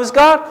how I know he was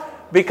God?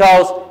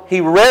 Because he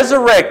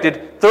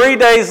resurrected 3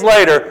 days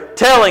later,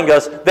 telling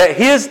us that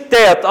his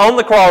death on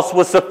the cross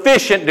was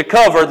sufficient to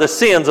cover the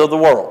sins of the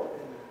world.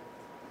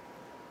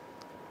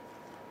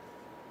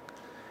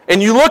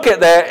 And you look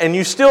at that and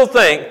you still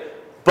think,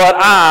 but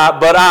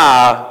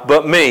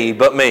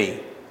me.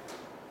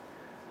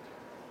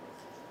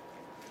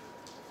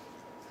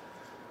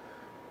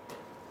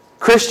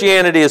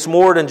 Christianity is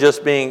more than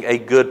just being a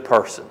good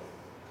person.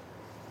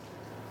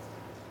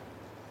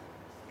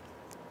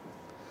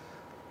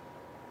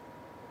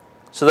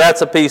 So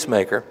that's a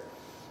peacemaker.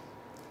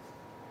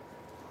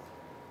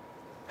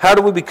 How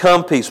do we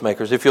become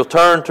peacemakers? If you'll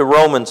turn to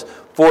Romans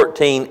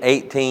 14,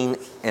 18,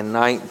 and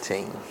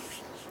 19,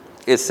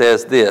 it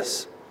says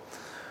this: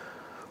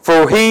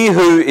 For he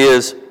who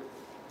is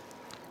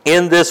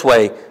in this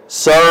way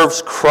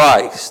serves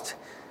Christ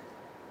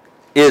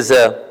is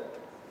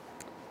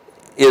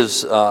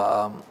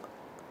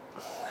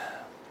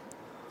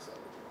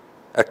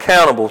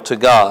accountable to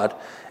God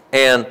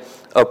and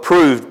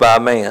approved by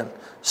man.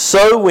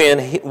 So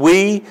when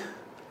we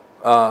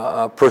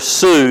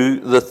pursue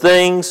the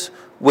things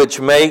which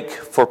make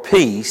for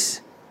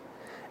peace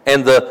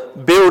and the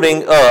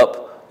building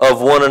up of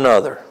one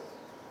another.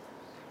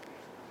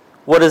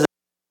 What is it?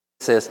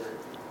 It says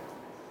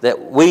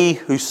that we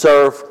who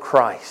serve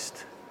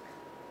Christ.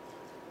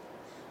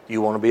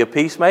 You want to be a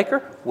peacemaker?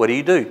 What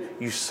do?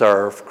 You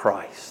serve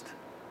Christ.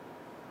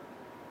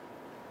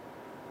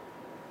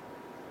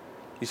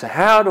 You say,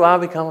 how do I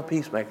become a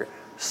peacemaker?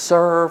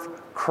 Serve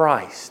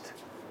Christ.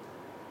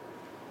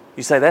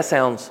 You say, that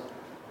sounds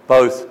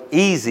both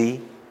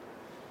easy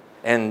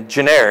and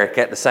generic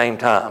at the same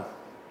time.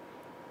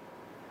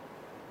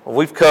 Well,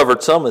 we've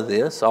covered some of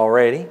this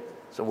already,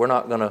 so we're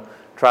not going to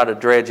try to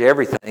dredge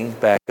everything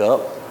back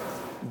up.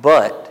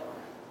 But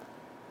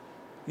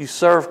you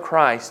serve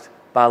Christ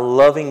by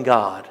loving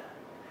God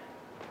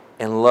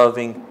and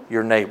loving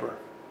your neighbor.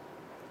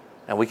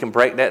 And we can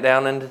break that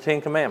down into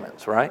 10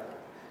 commandments, right?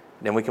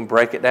 Then we can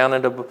break it down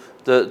into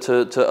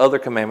to other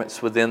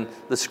commandments within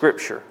the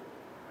Scripture.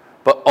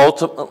 But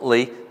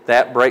ultimately,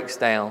 that breaks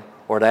down,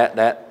 or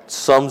that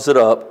sums it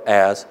up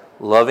as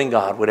loving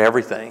God with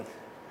everything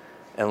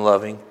and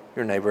loving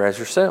your neighbor as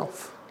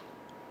yourself.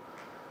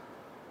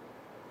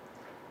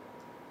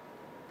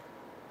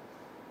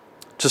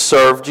 To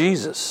serve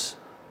Jesus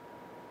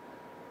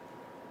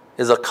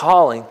is a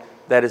calling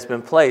that has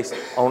been placed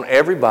on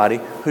everybody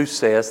who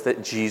says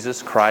that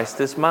Jesus Christ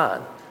is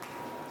mine.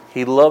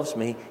 He loves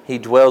me. He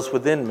dwells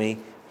within me.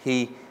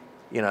 He's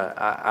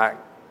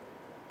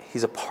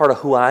a part of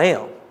who I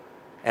am.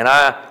 And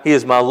He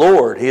is my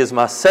Lord. He is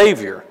my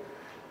Savior.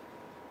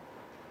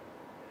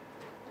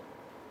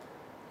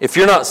 If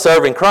you're not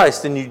serving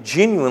Christ, then you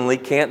genuinely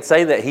can't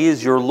say that He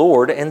is your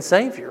Lord and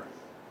Savior.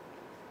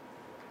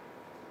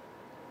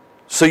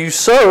 So you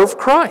serve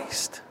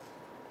Christ.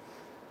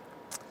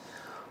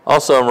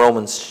 Also in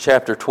Romans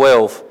chapter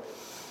 12,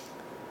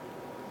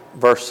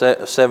 verse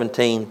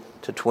 17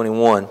 to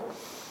 21.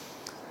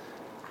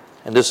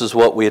 And this is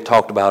what we had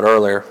talked about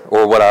earlier,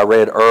 or what I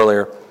read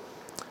earlier.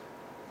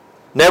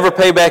 Never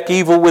pay back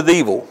evil with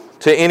evil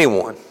to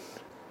anyone,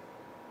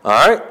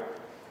 All right?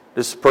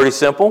 This is pretty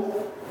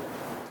simple.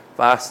 If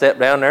I step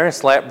down there and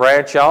slap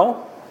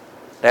Bradshaw,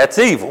 that's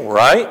evil,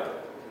 right?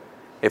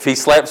 If he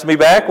slaps me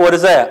back, what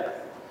is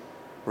that?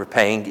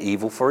 Repaying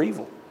evil for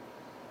evil.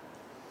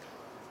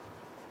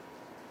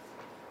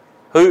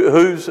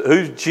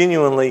 Who's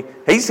genuinely,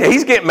 he's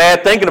getting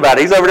mad thinking about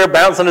it. He's over there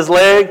bouncing his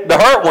leg. The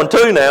hurt one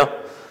too now.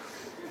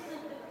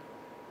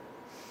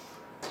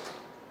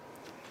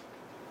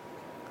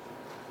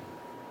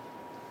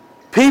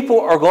 People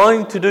are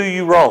going to do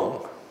you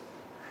wrong.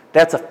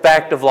 That's a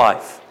fact of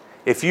life.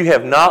 If you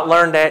have not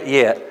learned that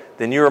yet,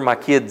 then you're my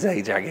kid's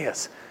age, I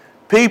guess.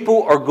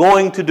 People are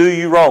going to do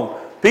you wrong.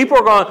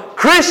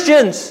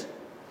 Christians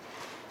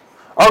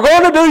are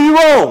going to do you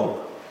wrong.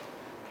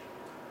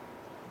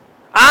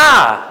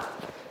 I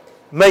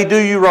may do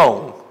you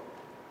wrong.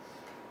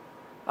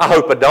 I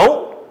hope I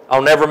don't.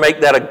 I'll never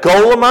make that a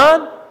goal of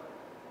mine.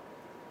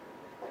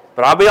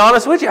 But I'll be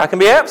honest with you, I can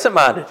be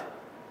absent-minded.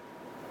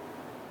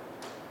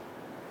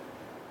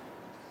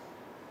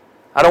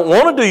 I don't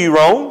want to do you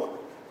wrong.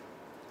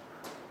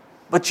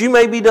 But you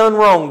may be done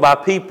wrong by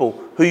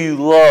people who you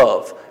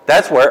love.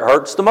 That's where it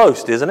hurts the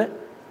most, isn't it?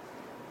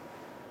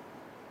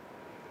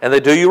 And they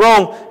do you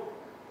wrong.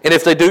 And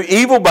if they do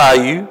evil by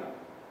you,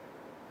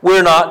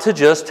 we're not to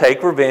just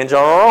take revenge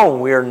on our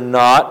own. We are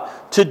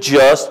not to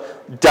just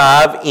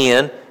dive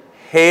in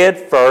head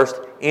first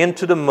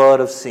into the mud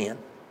of sin.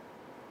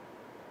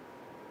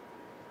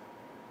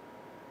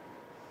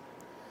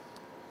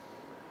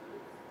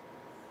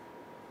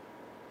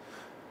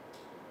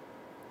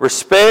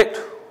 Respect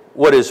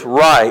what is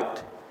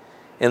right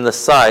in the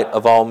sight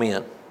of all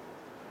men.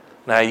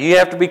 Now, you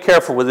have to be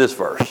careful with this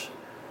verse,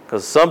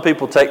 because some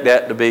people take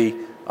that to be,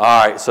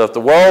 all right, so if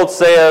the world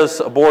says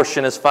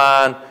abortion is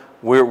fine,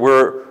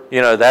 we're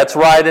that's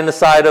right in the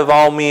sight of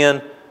all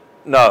men.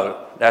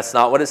 No, that's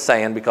not what it's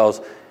saying,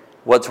 because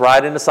what's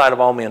right in the sight of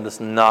all men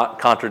does not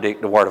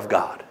contradict the Word of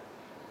God.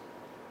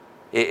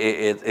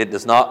 It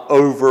does not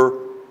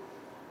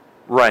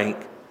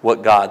overrank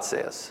what God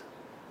says.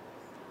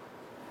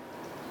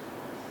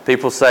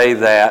 People say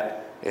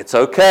that it's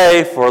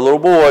okay for a little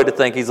boy to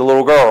think he's a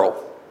little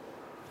girl.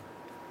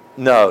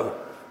 No.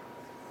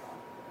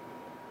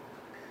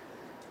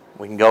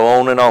 We can go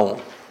on and on.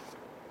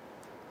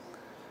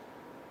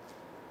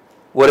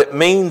 What it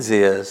means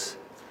is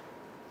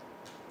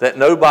that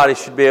nobody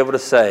should be able to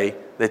say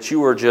that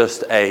you are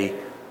just a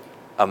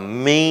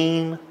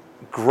mean,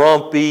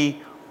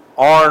 grumpy,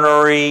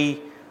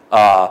 ornery,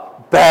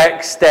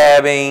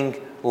 backstabbing,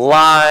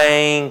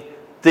 lying,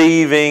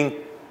 thieving.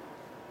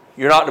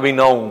 You're not to be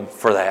known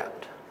for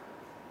that.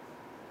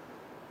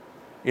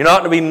 You're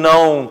not to be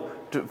known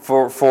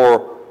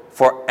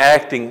for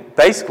acting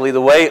basically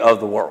the way of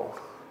the world.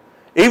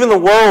 Even the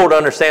world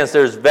understands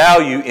there's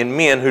value in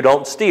men who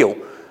don't steal.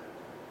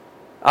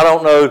 I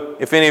don't know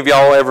if any of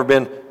y'all ever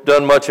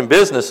done much in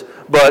business,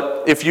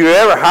 but if you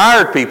ever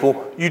hired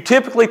people, you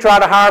typically try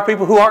to hire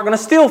people who aren't going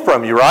to steal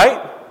from you,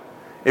 right?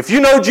 If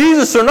you know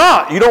Jesus or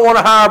not, you don't want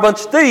to hire a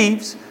bunch of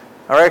thieves.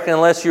 I reckon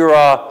unless you're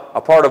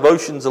a part of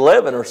Ocean's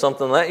 11 or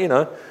something like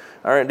that,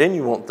 all right, then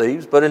you want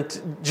thieves. But in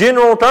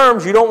general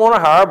terms, you don't want to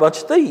hire a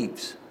bunch of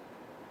thieves.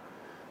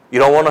 You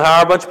don't want to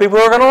hire a bunch of people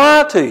who are going to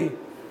lie to you.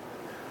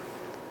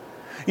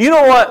 You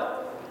know what?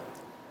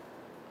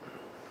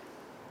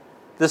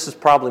 This is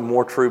probably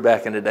more true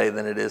back in the day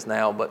than it is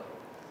now, but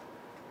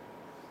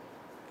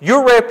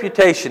your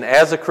reputation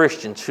as a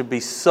Christian should be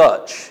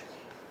such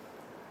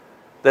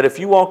that if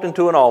you walked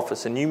into an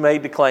office and you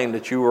made the claim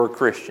that you were a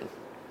Christian,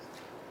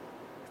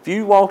 if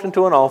you walked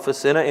into an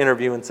office in an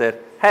interview and said,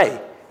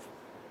 hey,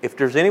 if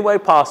there's any way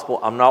possible,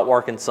 I'm not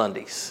working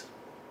Sundays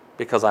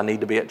because I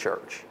need to be at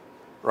church,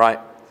 right?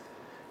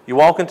 You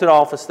walk into the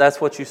office,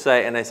 that's what you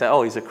say, and they say,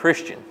 oh, he's a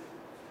Christian,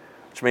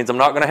 which means I'm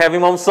not going to have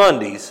him on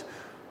Sundays,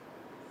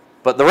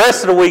 but the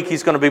rest of the week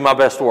he's going to be my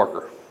best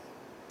worker.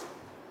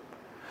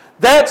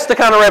 That's the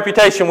kind of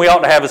reputation we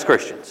ought to have as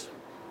Christians.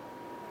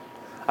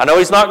 I know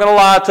he's not going to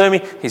lie to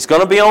me. He's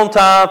going to be on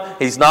time.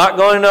 He's not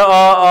going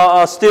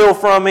to steal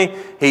from me.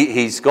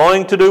 He's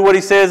going to do what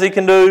he says he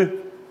can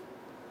do.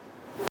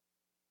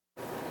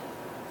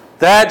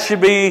 That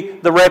should be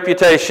the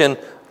reputation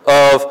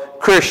of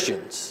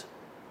Christians.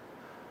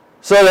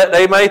 So that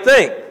they may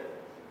think,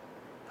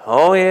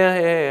 oh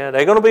yeah,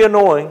 they're going to be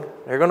annoying.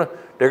 They're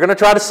going to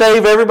try to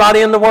save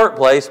everybody in the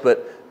workplace,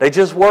 but they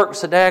just work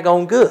so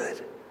daggone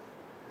good.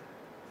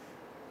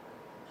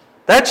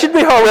 That should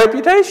be our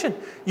reputation.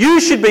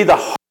 You should be the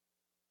hardest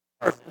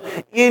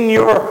person in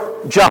your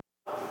job.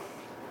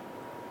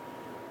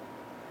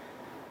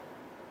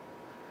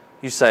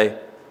 You say,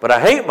 but I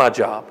hate my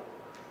job.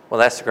 Well,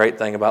 that's the great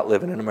thing about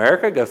living in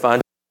America. Go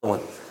find one.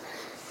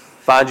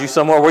 Find you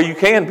somewhere where you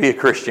can be a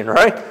Christian,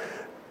 right?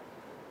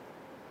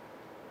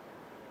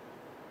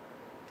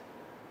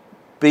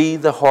 Be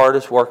the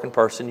hardest working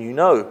person you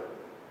know.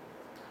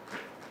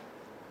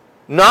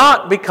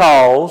 Not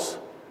because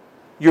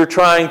you're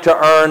trying to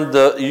earn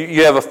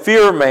you have a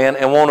fear of man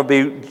and want to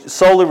be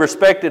solely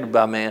respected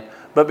by man,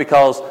 but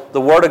because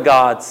the Word of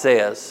God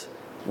says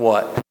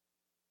what?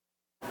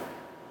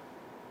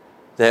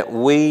 that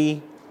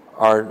we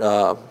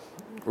are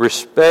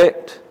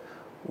respect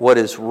what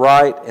is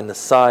right in the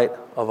sight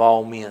of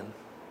all men.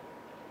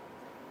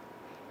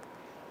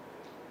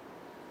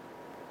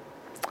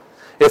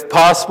 If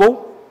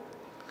possible,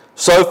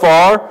 so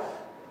far,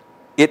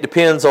 it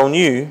depends on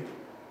you.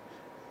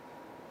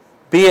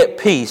 Be at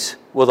peace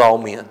with all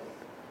men.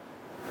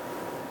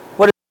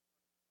 What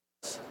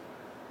is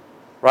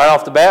right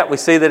off the bat, we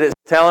see that it's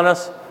telling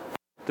us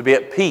to be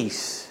at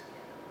peace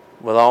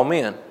with all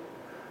men.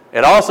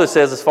 It also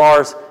says as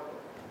far as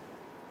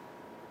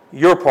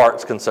your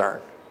part's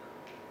concerned.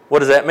 What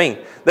does that mean?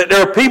 That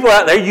there are people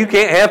out there you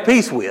can't have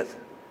peace with.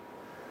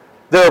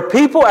 There are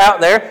people out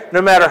there, no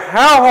matter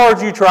how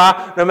hard you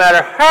try, no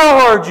matter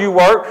how hard you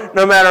work,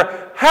 no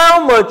matter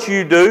how much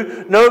you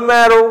do, no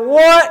matter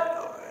what,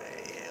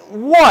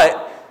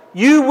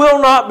 you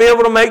will not be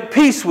able to make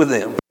peace with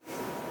them.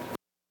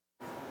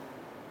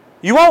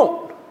 You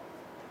won't.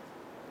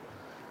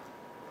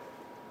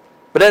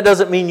 But that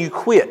doesn't mean you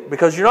quit,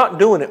 because you're not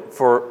doing it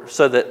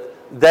so that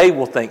they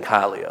will think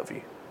highly of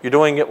you. You're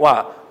doing it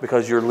why?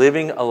 Because you're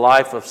living a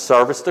life of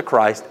service to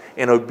Christ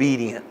and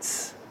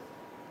obedience.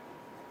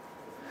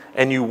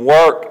 And you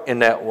work in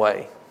that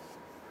way.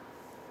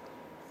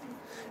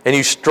 And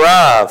you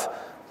strive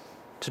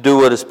to do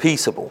what is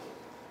peaceable.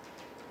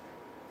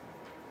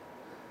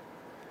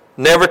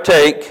 Never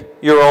take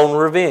your own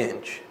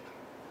revenge.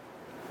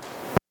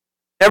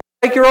 Never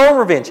take your own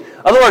revenge. In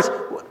other words,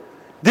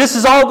 this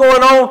is all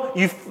going on.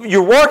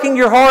 You're working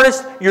your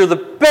hardest. You're the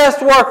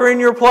best worker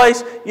in your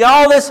place.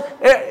 All this,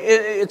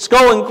 it's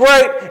going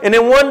great. And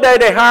then one day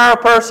they hire a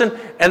person,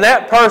 and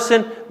that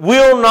person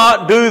will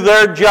not do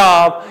their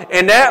job.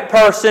 And that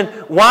person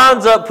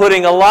winds up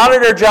putting a lot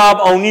of their job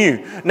on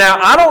you. Now,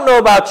 I don't know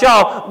about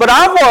y'all, but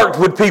I've worked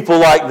with people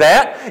like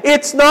that.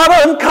 It's not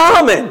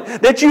uncommon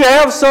that you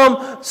have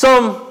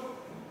some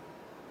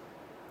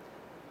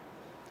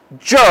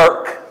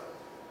jerk,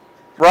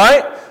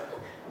 right?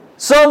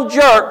 Some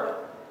jerk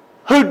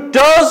who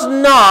does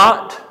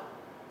not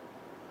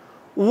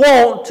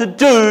want to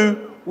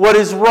do what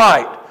is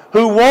right.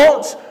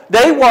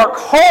 They work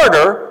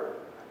harder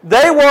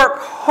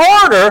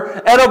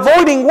at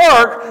avoiding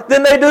work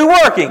than they do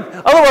working.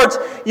 In other words,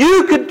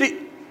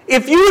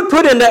 if you would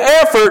put in the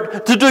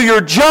effort to do your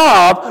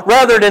job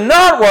rather than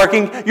not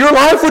working, your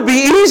life would be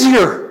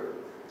easier.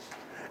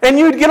 And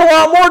you'd get a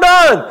lot more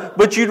done.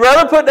 But you'd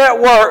rather put that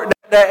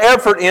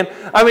effort in.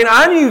 I mean,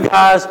 I knew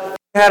guys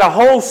had a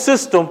whole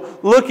system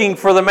looking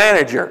for the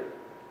manager.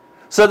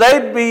 So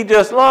they'd be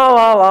just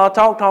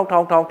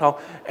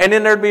talk. And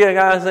then there'd be a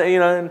guy that,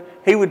 and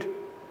he would,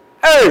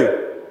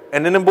 hey!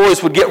 And then the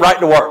boys would get right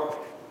to work.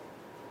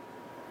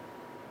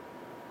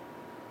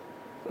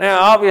 Now,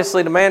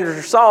 obviously, the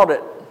manager saw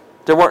that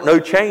there weren't no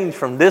change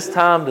from this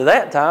time to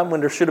that time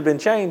when there should have been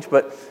change.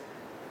 But,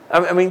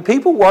 I mean,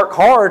 people work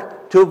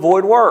hard to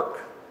avoid work.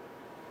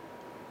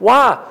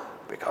 Why?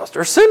 Because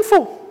they're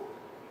sinful.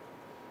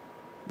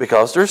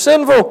 Because they're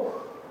sinful.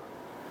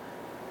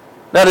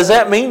 Now, does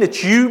that mean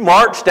that you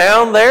march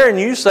down there and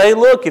you say,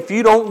 look, if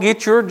you don't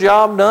get your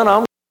job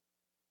done,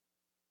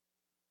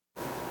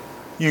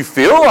 You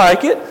feel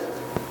like it.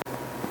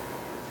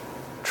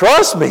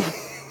 Trust me.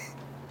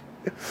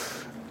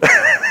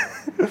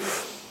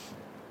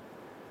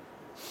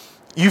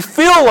 You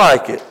feel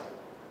like it.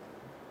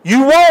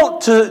 You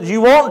want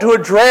to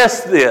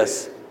address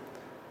this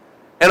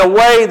in a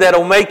way that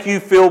will make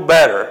you feel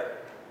better.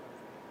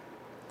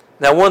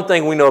 Now, one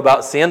thing we know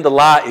about sin, the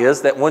lie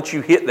is that once you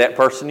hit that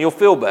person, you'll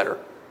feel better.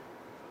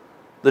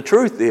 The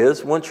truth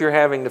is, once you're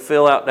having to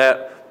fill out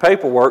that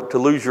paperwork to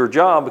lose your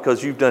job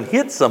because you've done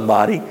hit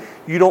somebody,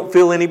 you don't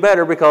feel any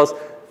better because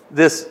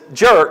this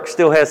jerk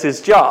still has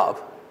his job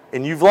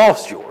and you've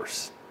lost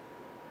yours.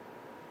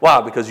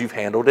 Why? Because you've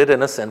handled it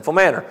in a sinful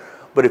manner.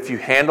 But if you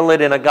handle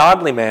it in a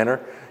godly manner,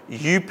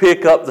 you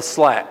pick up the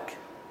slack.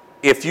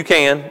 If you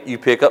can, you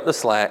pick up the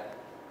slack.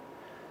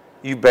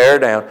 You bear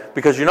down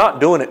because you're not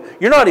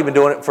even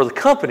doing it for the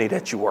company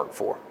that you work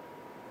for.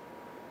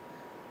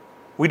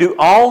 We do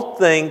all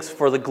things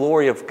for the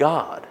glory of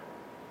God.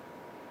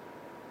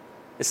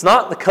 It's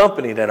not the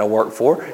company that I work for.